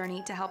on my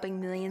journey to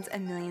helping millions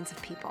and millions of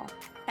people.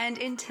 And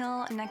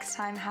until next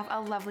time, have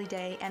a lovely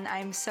day, and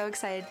I'm so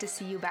excited to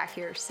see you back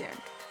here soon.